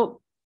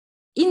 So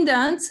in the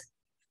end,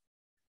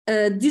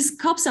 these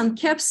cups and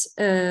caps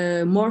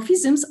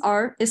morphisms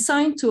are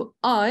assigned to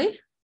I,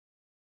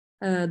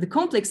 the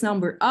complex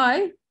number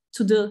I,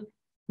 to the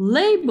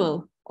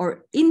label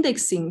or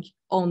indexing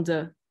on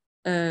the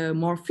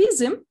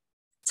morphism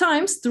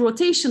times the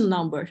rotation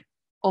number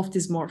of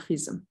this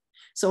morphism.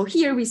 So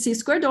here we see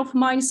square root of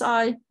minus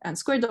I and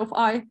square root of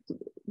I,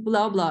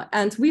 blah, blah.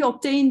 And we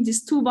obtain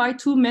these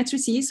 2x2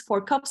 matrices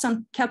for cups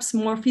and caps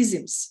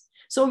morphisms.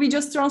 So we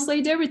just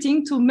translate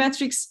everything to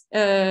matrix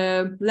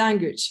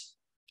language.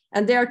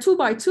 And they are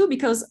 2x2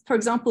 because, for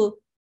example,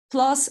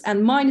 plus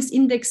and minus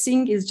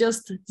indexing is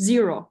just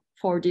 0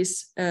 for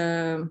this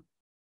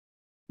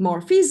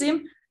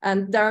morphism.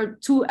 And there are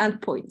 2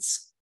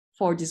 endpoints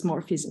for these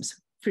morphisms,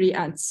 3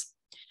 ends.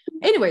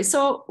 Anyway,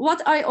 so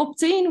what I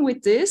obtain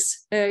with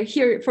this,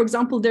 here, for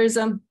example, there's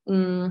a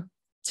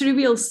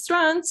trivial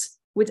strand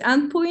with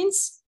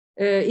endpoints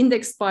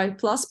indexed by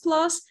plus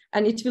plus,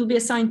 and it will be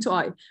assigned to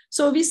I.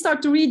 So we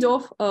start to read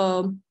off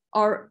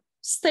our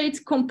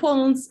state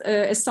components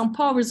as some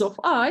powers of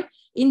I.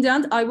 In the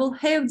end, I will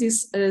have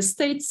this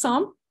state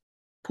sum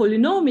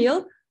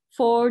polynomial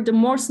for the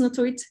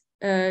Morse-Knotoid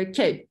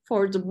K,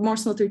 for the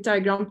Morse-Knotoid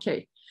diagram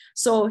K.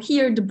 So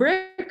here the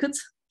bracket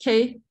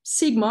K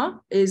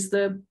sigma is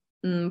the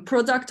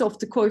product of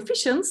the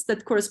coefficients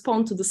that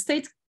correspond to the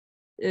state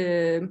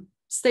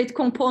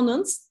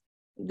components.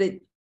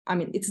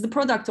 It's the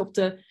product of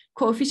the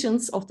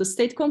coefficients of the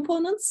state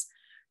components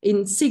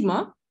in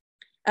sigma.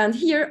 And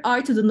here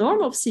I to the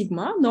norm of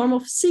sigma. Norm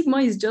of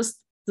sigma is just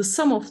the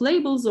sum of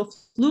labels of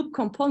loop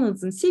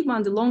components in sigma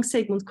and the long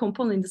segment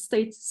component in the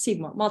state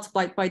sigma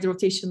multiplied by the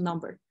rotation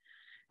number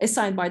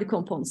assigned by the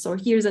components. So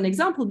here's an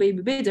example,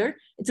 maybe better.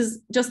 It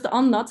is just the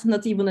unknot,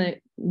 not even a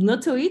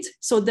knotoid.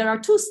 So there are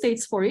two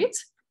states for it,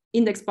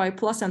 indexed by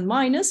plus and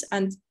minus,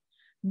 and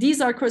these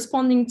are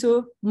corresponding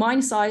to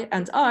minus I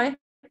and I.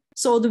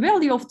 So the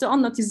value of the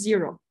unknot is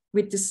 0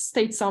 with this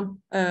state sum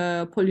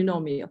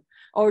polynomial,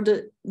 or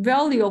the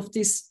value of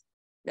this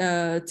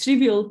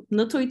trivial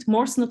knotoid,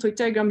 Morse knotoid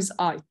diagram is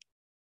I.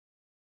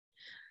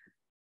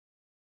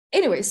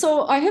 Anyway,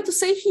 so I have to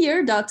say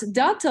here that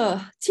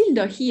delta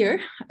tilde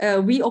here,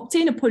 we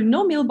obtain a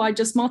polynomial by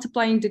just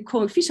multiplying the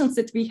coefficients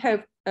that we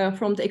have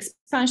from the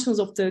expansions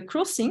of the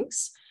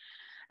crossings.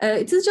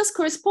 It is just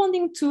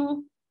corresponding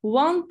to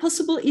one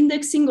possible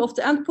indexing of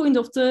the endpoint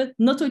of the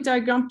knotoid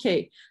diagram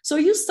K. So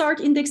you start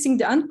indexing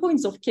the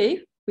endpoints of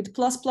K with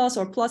plus plus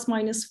or plus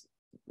minus,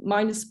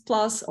 minus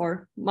plus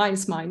or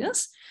minus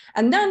minus,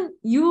 and then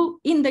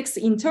you index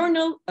the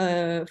internal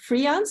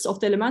free ends of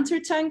the elementary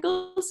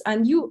triangles,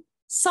 and you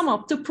sum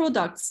up the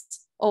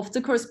products of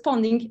the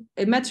corresponding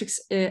matrix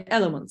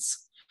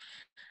elements.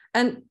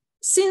 And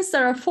since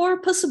there are 4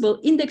 possible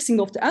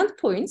indexing of the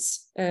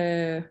endpoints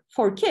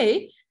for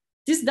K,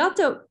 this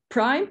delta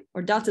prime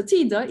or delta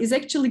theta is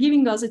actually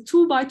giving us a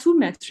 2 by 2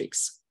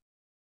 matrix.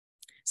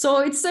 So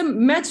it's a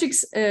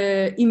matrix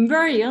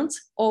invariant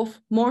of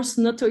Morse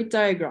knotoid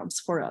diagrams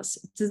for us.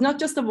 It is not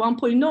just a one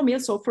polynomial.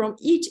 So from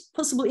each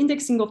possible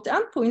indexing of the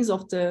endpoints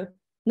of the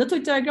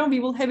knotoid diagram, we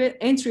will have an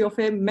entry of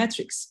a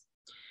matrix.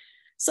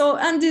 So,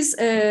 and this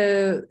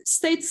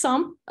state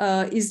sum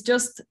is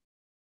just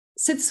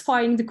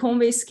satisfying the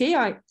Conway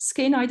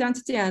skein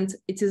identity, and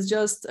it is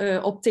just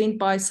obtained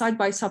by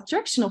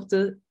subtraction of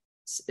the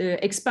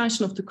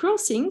expansion of the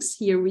crossings.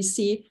 Here we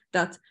see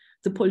that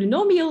the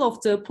polynomial of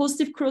the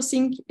positive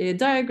crossing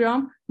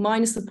diagram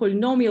minus the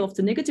polynomial of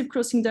the negative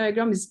crossing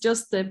diagram is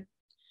just a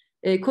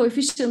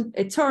coefficient,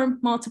 a term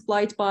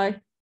multiplied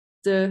by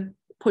the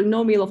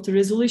polynomial of the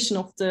resolution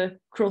of the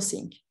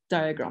crossing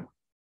diagram.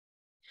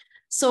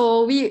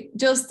 So we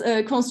just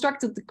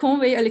constructed the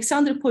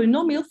Conway-Alexander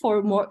polynomial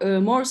for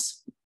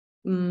Morse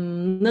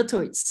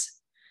knotoids.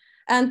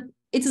 And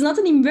it is not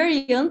an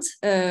invariant,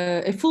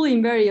 a full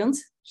invariant.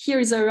 Here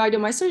is a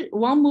Reidemeister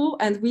one move,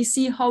 and we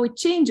see how it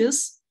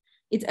changes.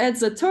 It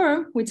adds a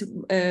term with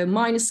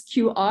minus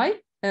qi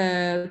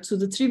to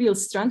the trivial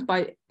strand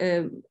by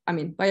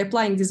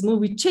applying this move.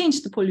 We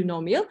change the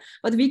polynomial,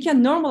 but we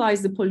can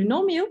normalize the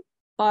polynomial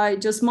by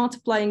just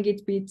multiplying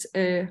it with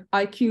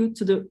IQ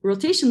to the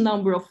rotation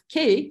number of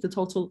K, the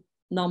total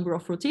number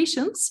of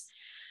rotations.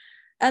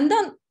 And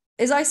then,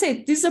 as I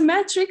said, this is a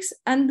matrix,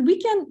 and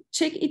we can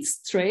check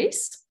its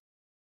trace.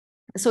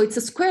 So it's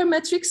a square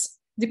matrix,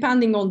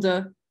 depending on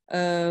the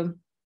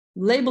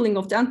labeling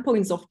of the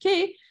endpoints of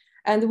K,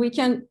 and we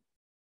can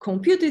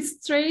compute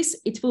its trace.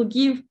 It will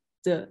give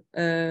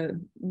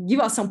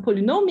us some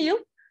polynomial,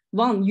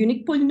 one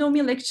unique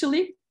polynomial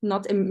actually,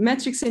 not a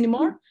matrix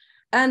anymore.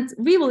 And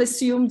we will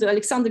assume the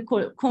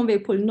Alexander-Conway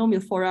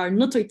polynomial for our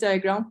knotoid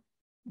diagram,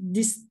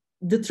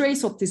 the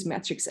trace of this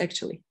matrix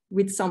actually,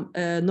 with some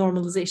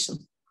normalization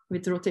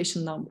with the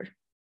rotation number.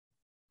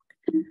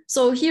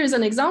 So here's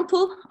an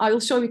example. I will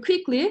show you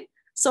quickly.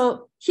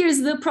 So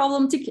here's the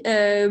problematic,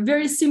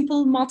 very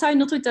simple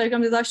multi-knotoid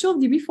diagram that I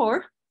showed you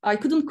before. I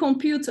couldn't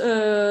compute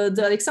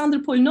the Alexander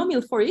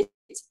polynomial for it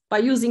by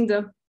using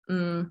the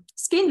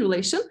skein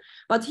relation,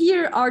 but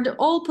here are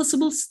all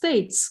possible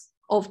states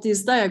of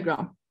this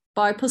diagram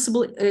by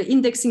possible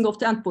indexing of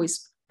the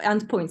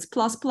endpoints,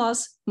 plus,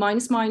 plus,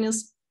 minus,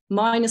 minus,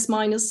 minus,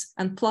 minus,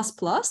 and plus,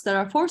 plus. There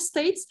are 4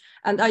 states,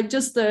 and I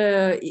just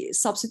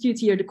substitute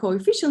here the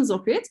coefficients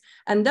of it,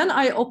 and then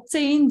I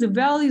obtain the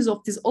values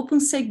of these open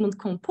segment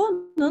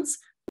components.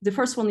 The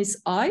first one is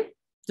I,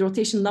 the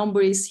rotation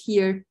number is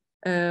here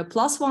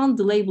plus 1,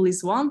 the label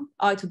is 1,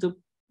 I to the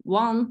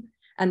 1,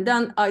 and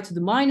then I to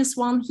the minus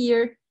 1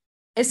 here,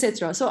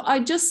 etc. So I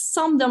just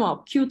sum them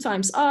up, Q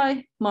times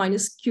I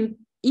minus Q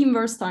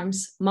inverse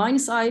times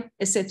minus I,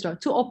 etc.,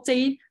 to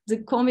obtain the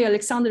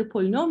Conway-Alexander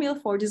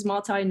polynomial for this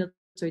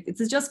multi-knotoid.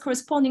 It is just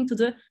corresponding to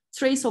the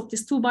trace of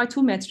this 2 by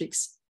 2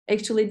 matrix.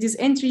 Actually, these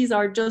entries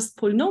are just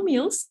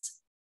polynomials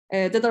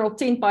that are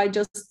obtained by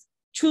just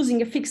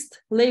choosing a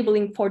fixed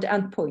labeling for the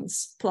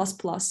endpoints, plus,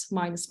 plus,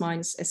 minus,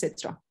 minus,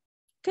 etc.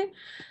 Okay,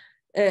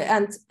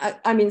 and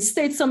I mean,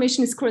 state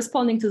summation is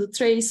corresponding to the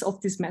trace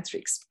of this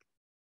matrix.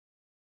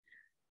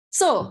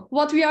 So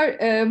what we are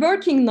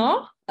working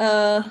now,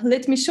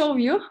 let me show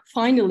you,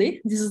 finally,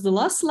 this is the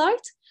last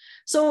slide.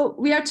 So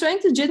we are trying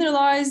to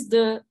generalize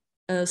the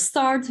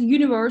starred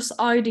universe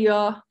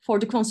idea for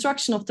the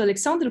construction of the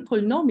Alexander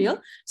polynomial.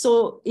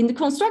 So in the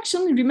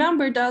construction,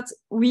 remember that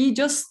we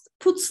just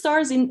put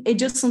stars in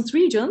adjacent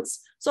regions.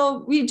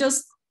 So we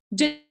just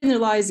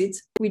generalize it.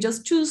 We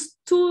just choose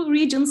 2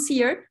 regions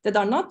here that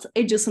are not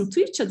adjacent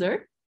to each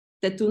other,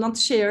 that do not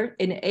share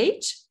any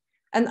age.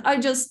 And I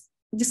just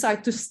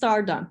decide to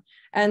star them.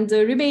 And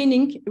the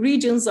remaining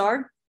regions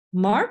are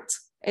marked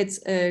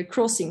at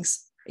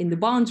crossings in the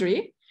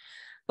boundary.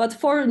 But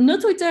for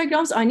knotoid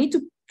diagrams, I need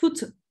to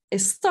put a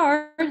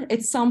star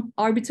at some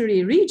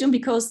arbitrary region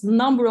because the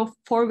number of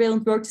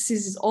 4-valent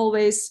vertices is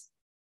always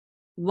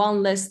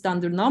one less than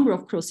the number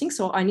of crossings.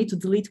 So I need to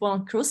delete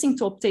one crossing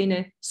to obtain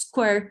a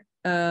square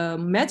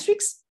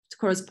matrix to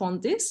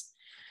correspond this.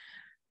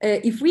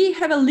 If we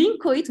have a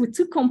linkoid with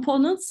 2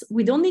 components,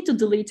 we don't need to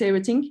delete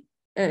anything.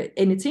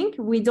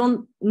 We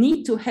don't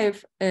need to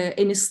have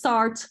any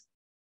start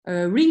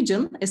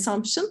region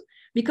assumption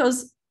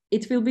because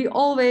it will be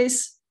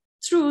always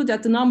true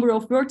that the number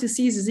of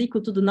vertices is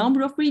equal to the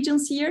number of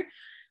regions here.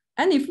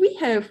 And if we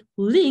have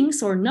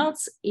links or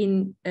knots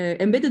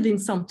embedded in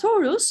some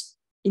torus,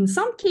 in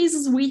some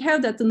cases we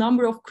have that the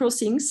number of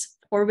crossings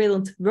or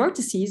valent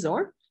vertices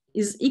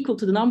is equal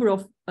to the number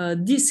of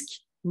disk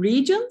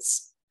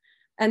regions.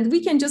 And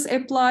we can just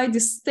apply the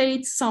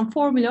state some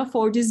formula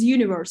for these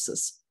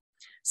universes.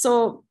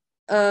 So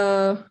we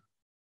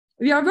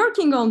are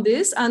working on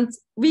this, and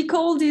we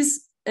call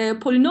these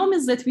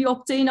polynomials that we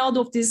obtain out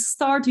of these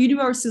start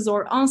universes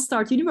or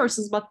unstart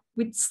universes, but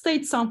with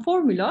state some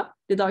formula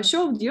that I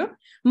showed you,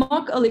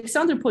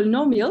 Mach-Alexander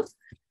polynomial.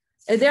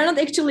 They are not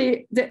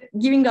actually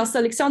giving us the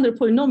Alexander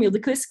polynomial, the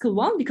classical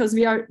one, because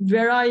we are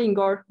varying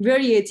or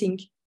variating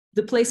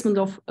the placement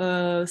of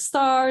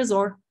stars,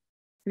 or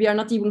we are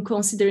not even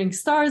considering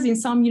stars in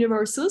some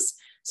universes.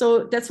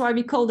 So that's why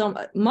we call them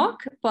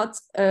Mach. But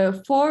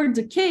for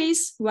the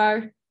case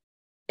where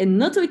a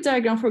knotoid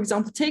diagram, for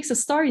example, takes a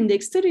star in the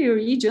exterior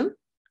region,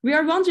 we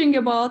are wondering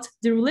about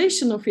the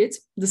relation of it,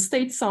 the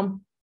state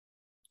sum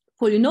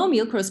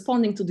polynomial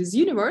corresponding to this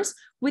universe,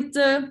 with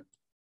the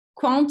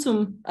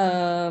quantum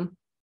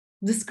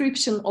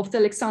description of the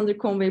Alexander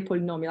Conway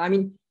polynomial. I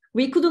mean,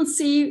 we couldn't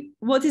see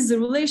what is the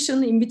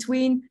relation in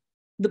between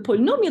the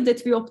polynomial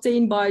that we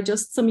obtain by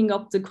just summing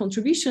up the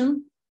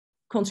contributions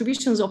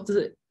of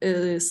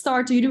the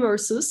start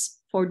universes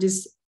for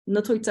this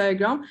knotoid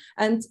diagram,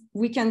 and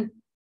we can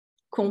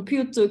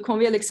compute the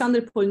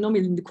Conway-Alexander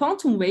polynomial in the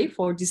quantum way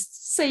for this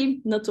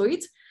same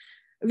knotoid.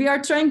 We are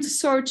trying to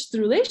search the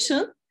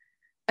relation,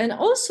 and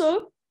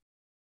also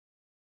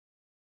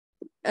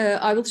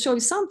I will show you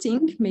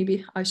something.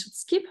 Maybe I should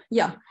skip.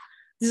 Yeah,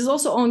 this is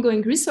also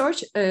ongoing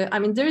research. I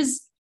mean, there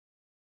is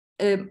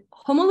a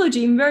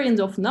homology invariant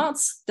of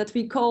knots that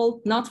we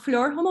call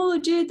knot-Floer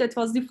homology that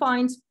was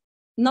defined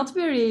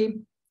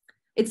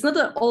it's not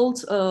an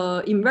old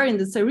invariant,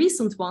 it's a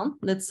recent one,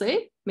 let's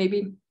say,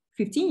 maybe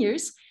 15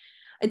 years.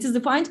 It is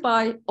defined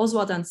by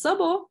Oswald and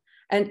Szabo,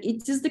 and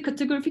it is the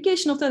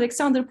categorification of the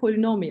Alexander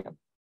polynomial.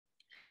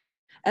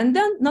 And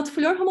then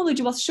knot-Floer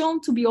homology was shown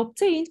to be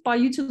obtained by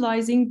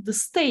utilizing the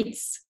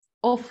states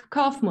of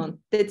Kaufman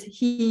that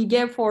he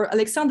gave for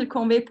Alexander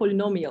Conway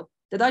polynomial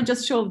that I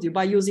just showed you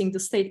by using the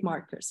state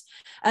markers.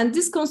 And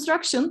this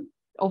construction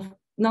of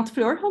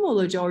knot-Floer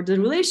homology, or the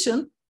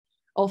relation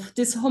of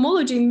this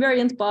homology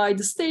invariant by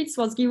the states,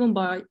 was given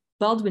by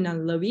Baldwin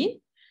and Levine.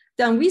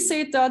 Then we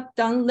said that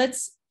then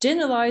let's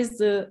generalize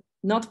the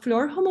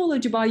knot-Floer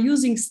homology by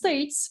using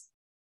states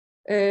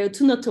to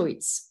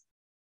knotoids.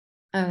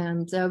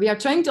 And we are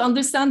trying to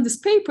understand this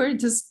paper.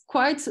 It is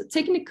quite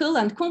technical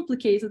and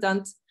complicated,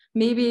 and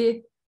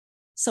maybe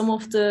some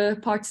of the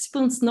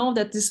participants know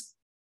that these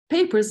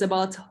papers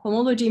about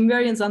homology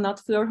invariants and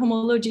knot-Floer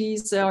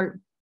homologies are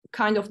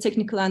kind of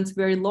technical and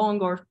very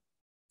long or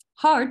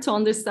hard to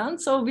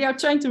understand. So we are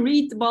trying to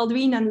read the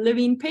Baldwin and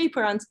Levine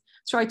paper and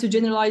try to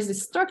generalize the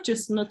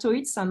structures,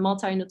 knotoids and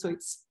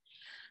multi-knotoids.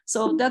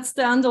 So that's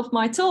the end of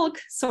my talk.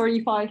 Sorry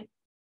if I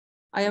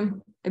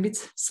am a bit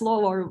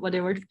slow or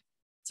whatever. It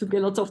took a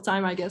lot of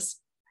time, I guess.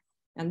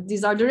 And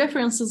these are the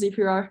references if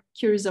you are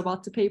curious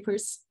about the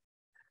papers.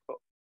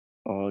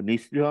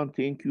 Neslihan,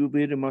 thank you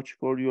very much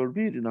for your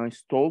very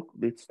nice talk.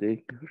 Let's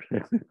take.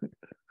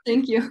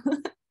 Thank you.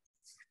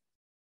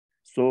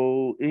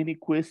 So, any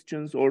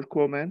questions or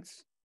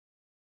comments?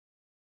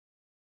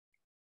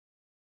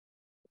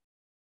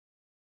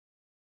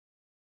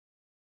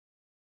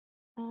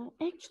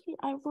 Actually,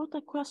 I wrote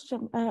a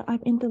question.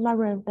 I'm in the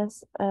library.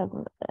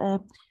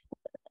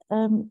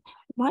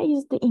 Why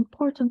is it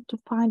important to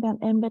find an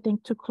embedding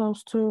too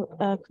close to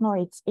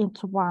knotoids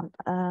into one?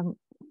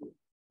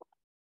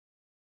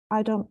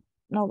 I don't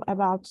know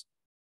about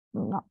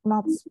not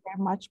very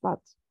much, but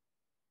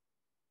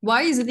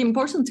why is it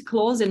important to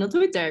close a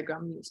knotoid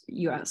diagram?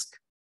 You ask.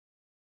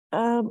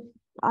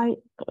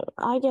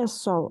 I guess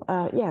so.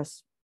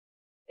 Yes.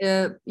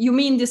 You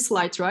mean this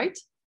slide, right?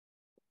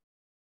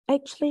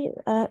 Actually,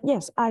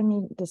 yes, I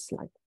mean this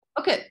slide.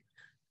 Okay.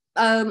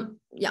 To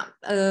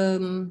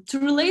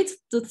relate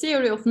the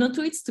theory of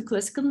knotoids to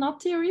classical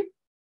knot theory,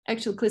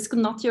 actually classical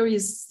knot theory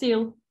is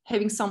still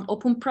having some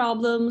open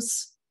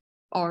problems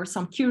or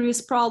some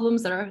curious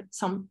problems. There are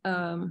some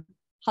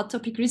hot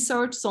topic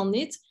research on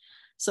it.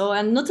 So,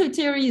 and knotoid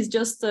theory is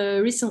just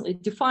recently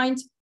defined,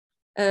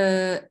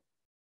 and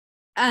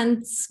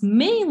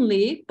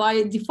mainly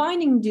by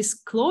defining this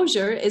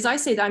closure, as I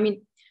said, I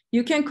mean,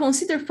 you can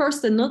consider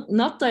first a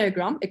knot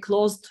diagram, a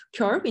closed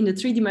curve in the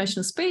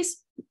 3-dimensional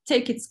space,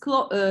 take its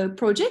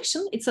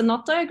projection, it's a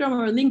knot diagram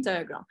or a link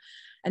diagram.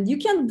 And you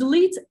can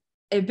delete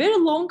a very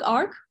long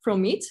arc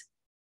from it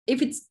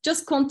if it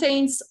just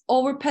contains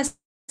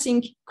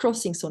overpassing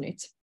crossings on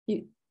it.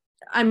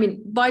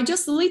 By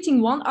just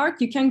deleting one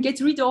arc, you can get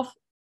rid of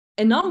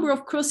a number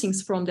of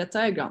crossings from that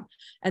diagram.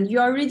 And you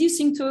are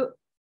reducing to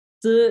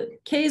the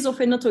case of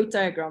a knottoid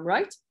diagram,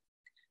 right?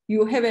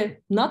 You have a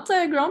knot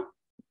diagram,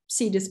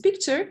 see this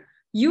picture,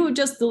 you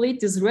just delete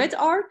this red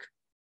arc,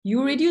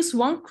 you reduce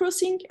one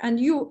crossing, and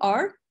you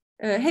are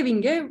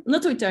having a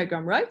knottoid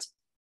diagram, right?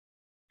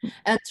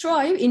 And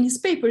Troy, in his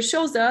paper,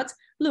 shows that,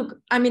 look,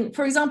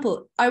 for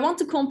example, I want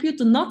to compute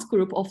the knot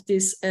group of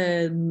this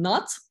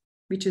knot,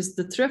 which is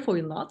the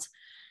trefoil knot,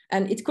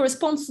 and it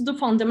corresponds to the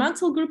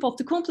fundamental group of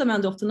the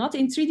complement of the knot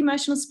in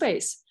three-dimensional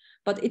space.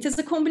 But it has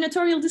a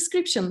combinatorial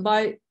description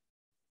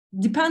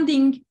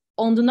depending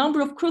on the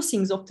number of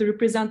crossings of the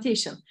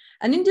representation.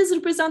 And in this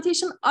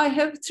representation, I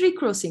have 3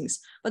 crossings.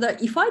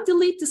 But if I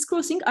delete this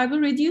crossing, I will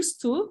reduce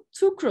to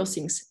 2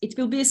 crossings. It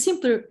will be a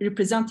simpler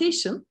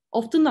representation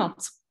of the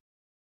knot.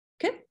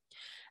 Okay?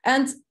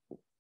 And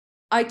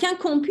I can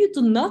compute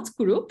the knot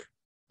group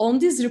on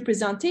this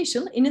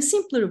representation in a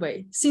simpler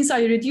way. Since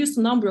I reduce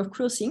the number of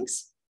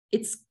crossings,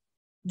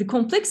 the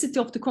complexity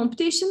of the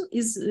computation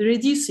is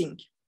reducing.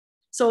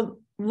 So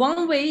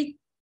one way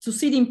to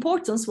see the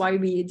importance why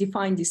we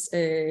define these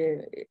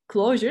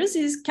closures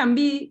can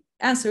be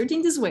answered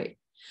in this way.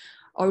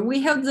 Or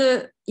we have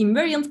the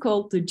invariant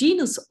called the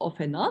genus of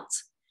a knot.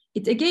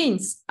 It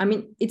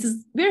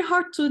is very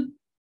hard to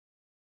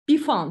be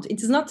found.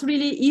 It is not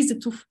really easy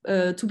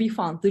to be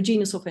found, the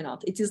genus of a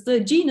knot. It is the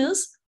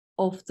genus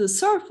of the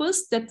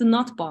surface that the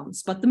knot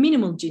bounds, but the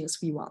minimal genus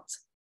we want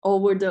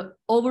over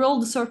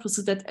the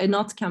surfaces that a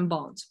knot can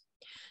bound.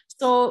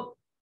 So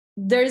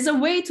there is a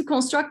way to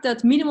construct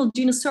that minimal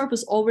genus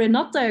surface over a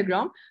knot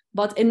diagram,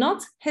 but a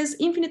knot has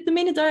infinitely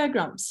many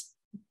diagrams,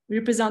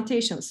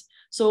 representations.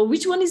 So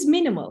which one is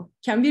minimal?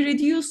 Can we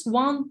reduce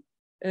one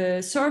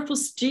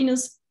surface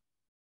genus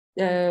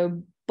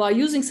by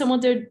using some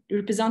other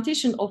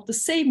representation of the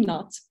same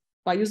knot,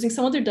 by using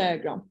some other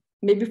diagram?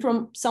 Maybe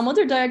from some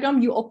other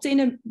diagram, you obtain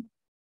a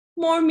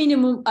more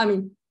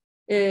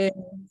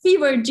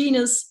fewer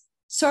genus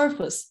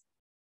surface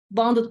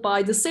bounded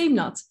by the same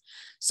knot.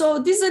 So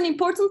this is an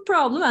important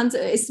problem, and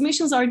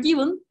estimations are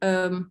given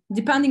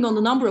depending on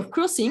the number of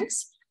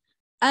crossings.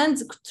 And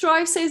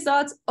Thrive says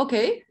that,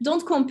 okay,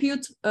 don't try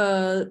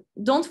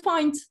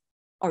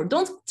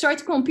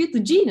to compute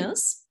the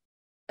genus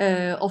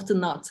of the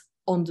knot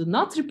on the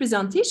knot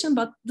representation,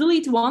 but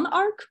delete one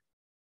arc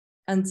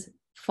and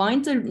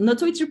find the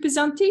knottoid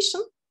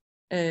representation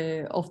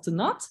of the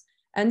knot.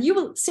 And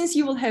since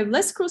you will have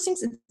less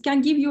crossings, it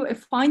can give you a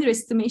finer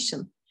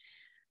estimation.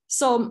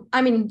 So,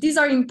 these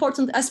are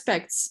important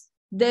aspects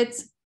that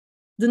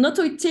the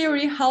knottoid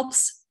theory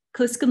helps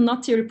classical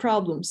knot theory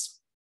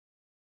problems.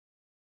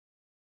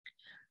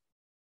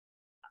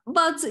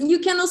 But you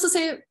can also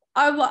say,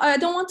 I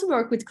don't want to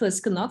work with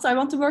classical knots. I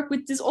want to work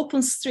with these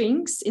open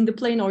strings in the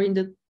plane or in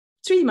the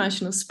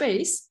three-dimensional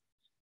space.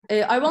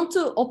 I want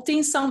to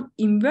obtain some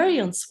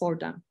invariants for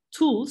them,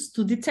 tools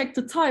to detect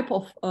the type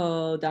of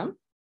them.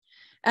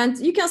 And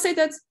you can say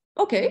that,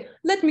 okay,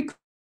 let me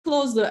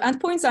close the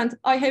endpoints and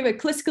I have a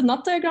classical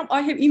knot diagram.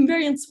 I have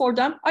invariants for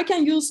them. I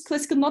can use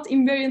classical knot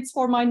invariants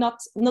for my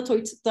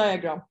knottoid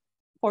diagram,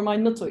 for my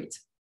knottoid.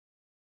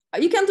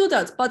 You can do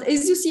that, but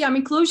as you see,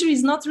 closure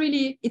is not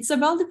really, it's a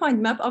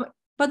well-defined map,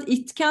 but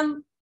it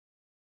can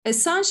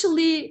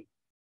essentially,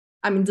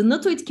 the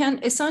knottoid can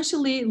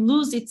essentially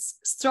lose its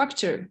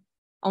structure.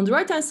 On the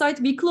right-hand side,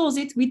 we close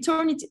it, we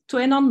turn it to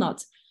a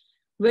non-knot.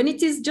 When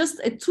it is just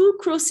a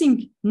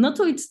 2-crossing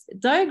knottoid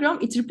diagram,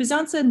 it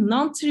represents a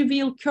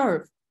non-trivial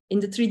curve in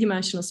the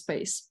 3-dimensional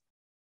space.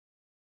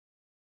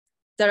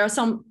 There are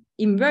some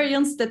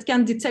invariants that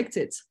can detect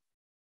it,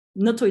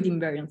 knottoid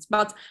invariants.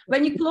 But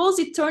when you close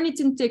it, turn it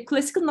into a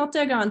classical knot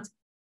diagram,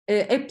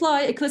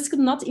 apply a classical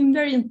knot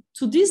invariant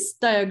to this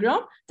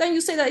diagram, then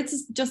you say that it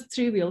is just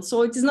trivial.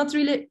 So it is not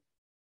really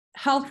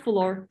helpful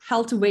or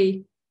healthy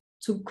way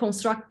to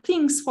construct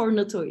things for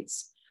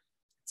knottoids.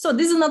 So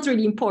this is not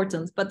really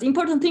important, but the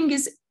important thing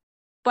is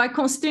by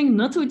considering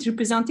knottoid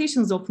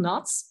representations of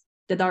knots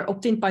that are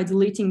obtained by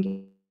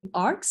deleting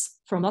arcs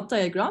from knot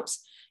diagrams,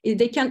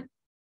 they can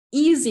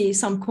easy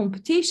some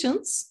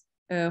computations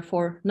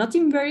for knot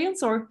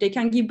invariants, or they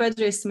can give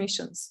better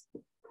estimations.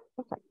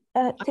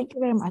 Okay. Thank you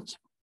very much.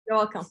 You're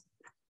welcome.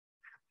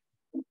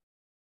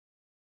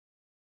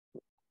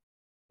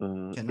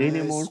 Can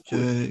any more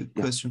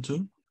question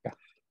too?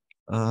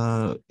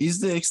 Yeah. Is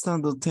the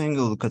extended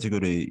tangle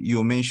category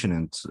you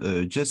mentioned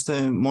just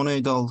a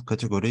monoidal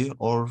category,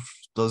 or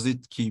does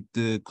it keep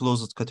the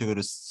closed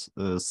category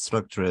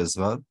structure as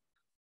well?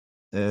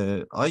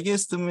 I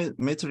guess the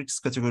matrix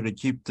category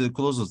keep the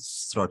closed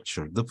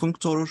structure. The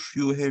functor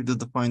you have to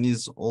define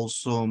is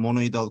also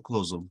monoidal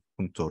closed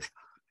functor.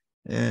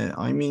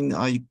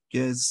 I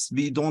guess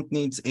we don't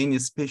need any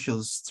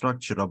special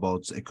structure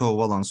about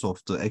equivalence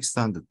of the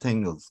extended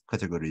tangled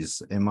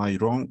categories. Am I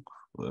wrong?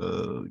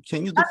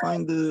 Can you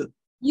define the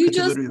You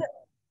category.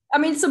 I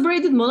mean, it's a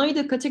braided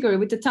monoidal category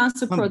with the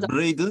tensor product.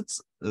 Braided,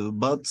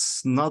 but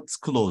not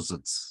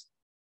closed.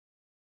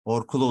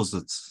 Or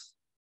closed.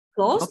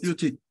 Closed? What do you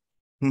think?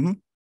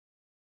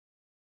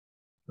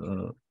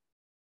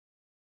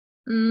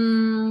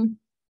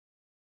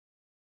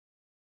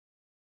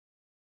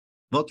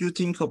 What do you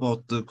think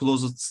about the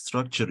closed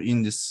structure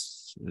in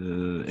this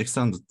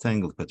extended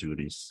tangle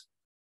categories?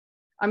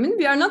 I mean,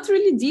 we are not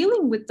really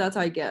dealing with that,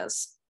 I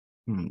guess.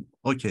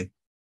 Okay.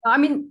 I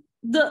mean,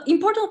 the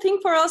important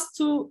thing for us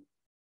to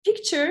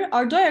picture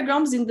our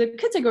diagrams in the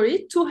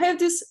category to have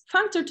this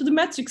functor to the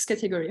matrix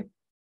category.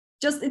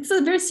 Just, it's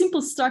a very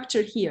simple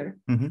structure here.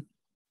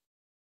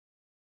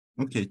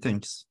 Okay,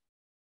 thanks.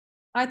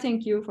 I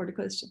thank you for the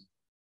question.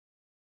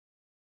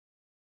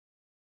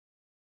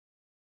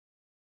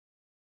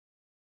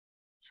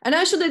 And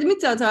I should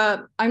admit that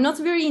I'm not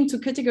very into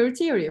category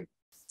theory.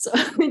 So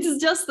it is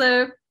just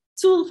a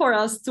tool for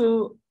us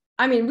to,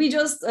 I mean, we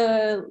just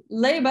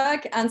lay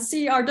back and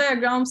see our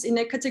diagrams in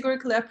a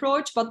categorical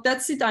approach, but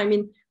that's it. I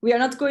mean, we are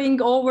not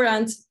going over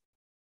and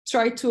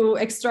try to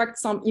extract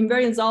some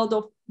invariants out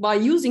of by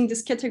using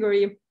this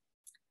category,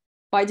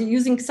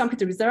 using some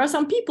categories. There are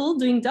some people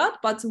doing that,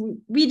 but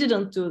we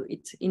didn't do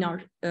it in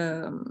our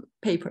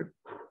paper.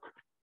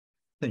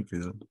 Thank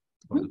you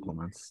for the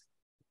comments.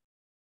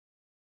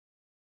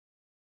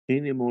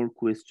 Any more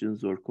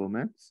questions or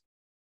comments?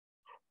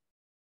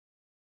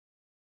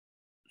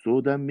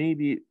 So then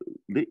maybe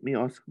let me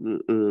ask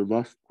the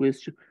last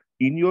question.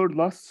 In your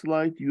last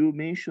slide, you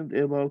mentioned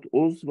about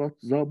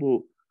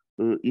Oswald-Szabo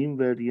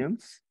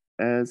invariants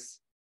as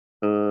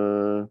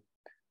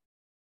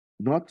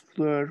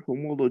knot-Floer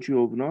homology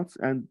of knots,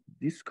 and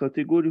this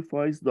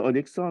categorifies the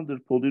Alexander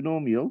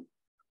polynomial.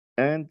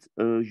 And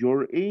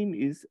your aim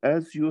is,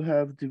 as you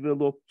have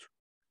developed,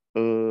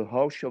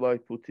 how shall I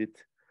put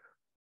it,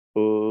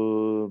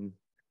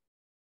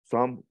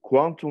 some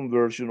quantum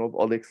version of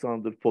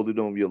Alexander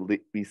polynomial,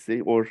 let me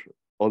say, or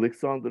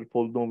Alexander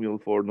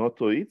polynomial for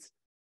knotoids,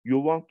 you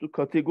want to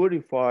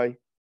categorify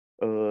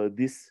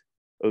this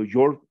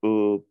your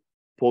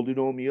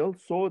polynomial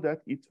so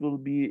that it will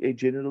be a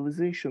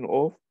generalization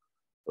of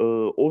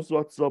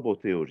Oswald-Szabo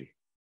theory.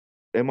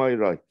 Am I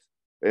right?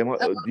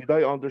 Did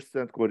I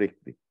understand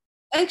correctly?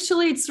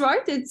 Actually, it's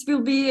right. It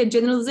will be a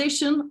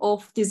generalization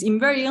of this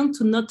invariant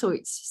to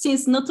knotoids.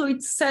 Since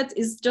knotoid set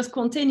is just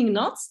containing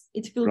knots,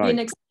 it will be an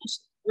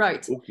extension.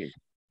 Right. Okay.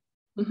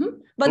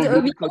 But so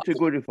we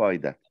categorify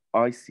that.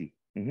 I see.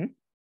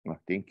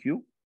 Thank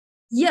you.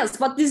 Yes,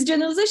 but this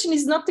generalization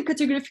is not the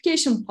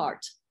categorification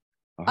part.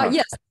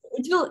 Yes,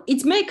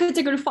 it may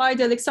categorify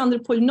the Alexander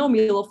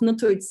polynomial of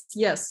knotoids.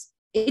 Yes,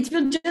 it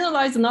will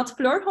generalize the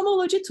knot-Floer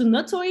homology to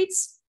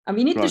knotoids. And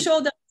we need to show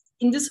that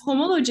in this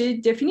homology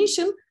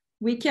definition,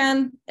 we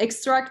can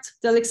extract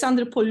the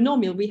Alexander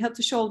polynomial. We have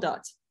to show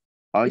that.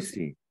 I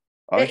see.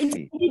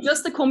 It's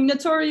just a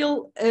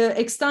combinatorial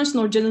extension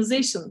or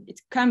generalization. It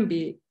can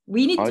be.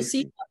 We need to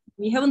see.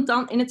 We haven't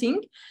done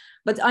anything.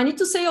 But I need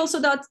to say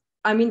also that,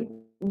 I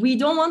mean, we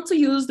don't want to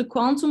use the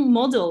quantum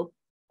model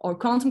or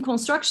quantum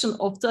construction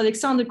of the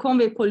Alexander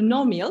Conway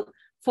polynomial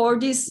for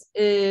this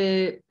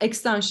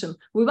extension.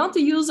 We want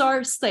to use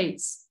our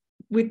states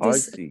with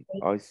this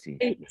I see.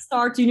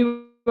 start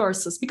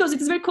universes because it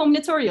is very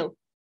combinatorial.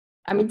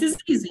 I mean, this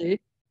is easy,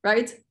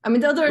 right? I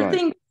mean, the other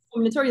thing is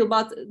combinatorial,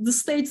 but the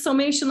state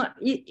summation,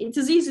 it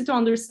is easy to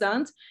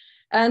understand.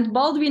 And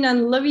Baldwin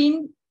and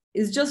Levine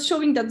is just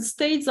showing that the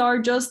states are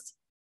just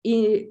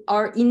in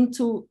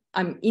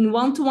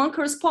one-to-one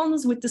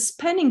correspondence with the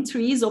spanning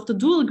trees of the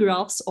dual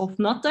graphs of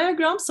knot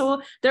diagrams.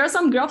 So there are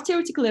some graph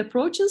theoretical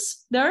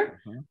approaches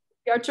there.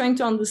 We are trying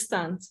to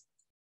understand.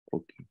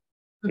 Okay,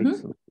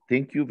 excellent.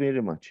 Thank you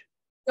very much.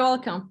 You're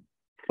welcome.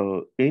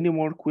 Any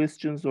more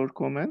questions or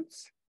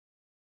comments?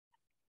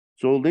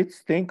 So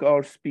let's thank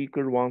our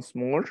speaker once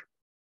more.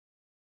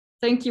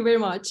 Thank you very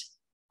much.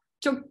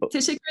 Çok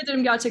teşekkür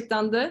ederim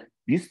gerçekten de.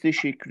 Biz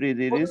teşekkür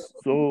ederiz.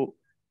 So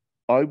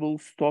I will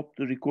stop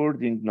the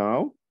recording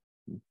now.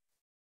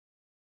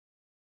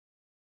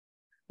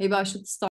 Maybe I should start.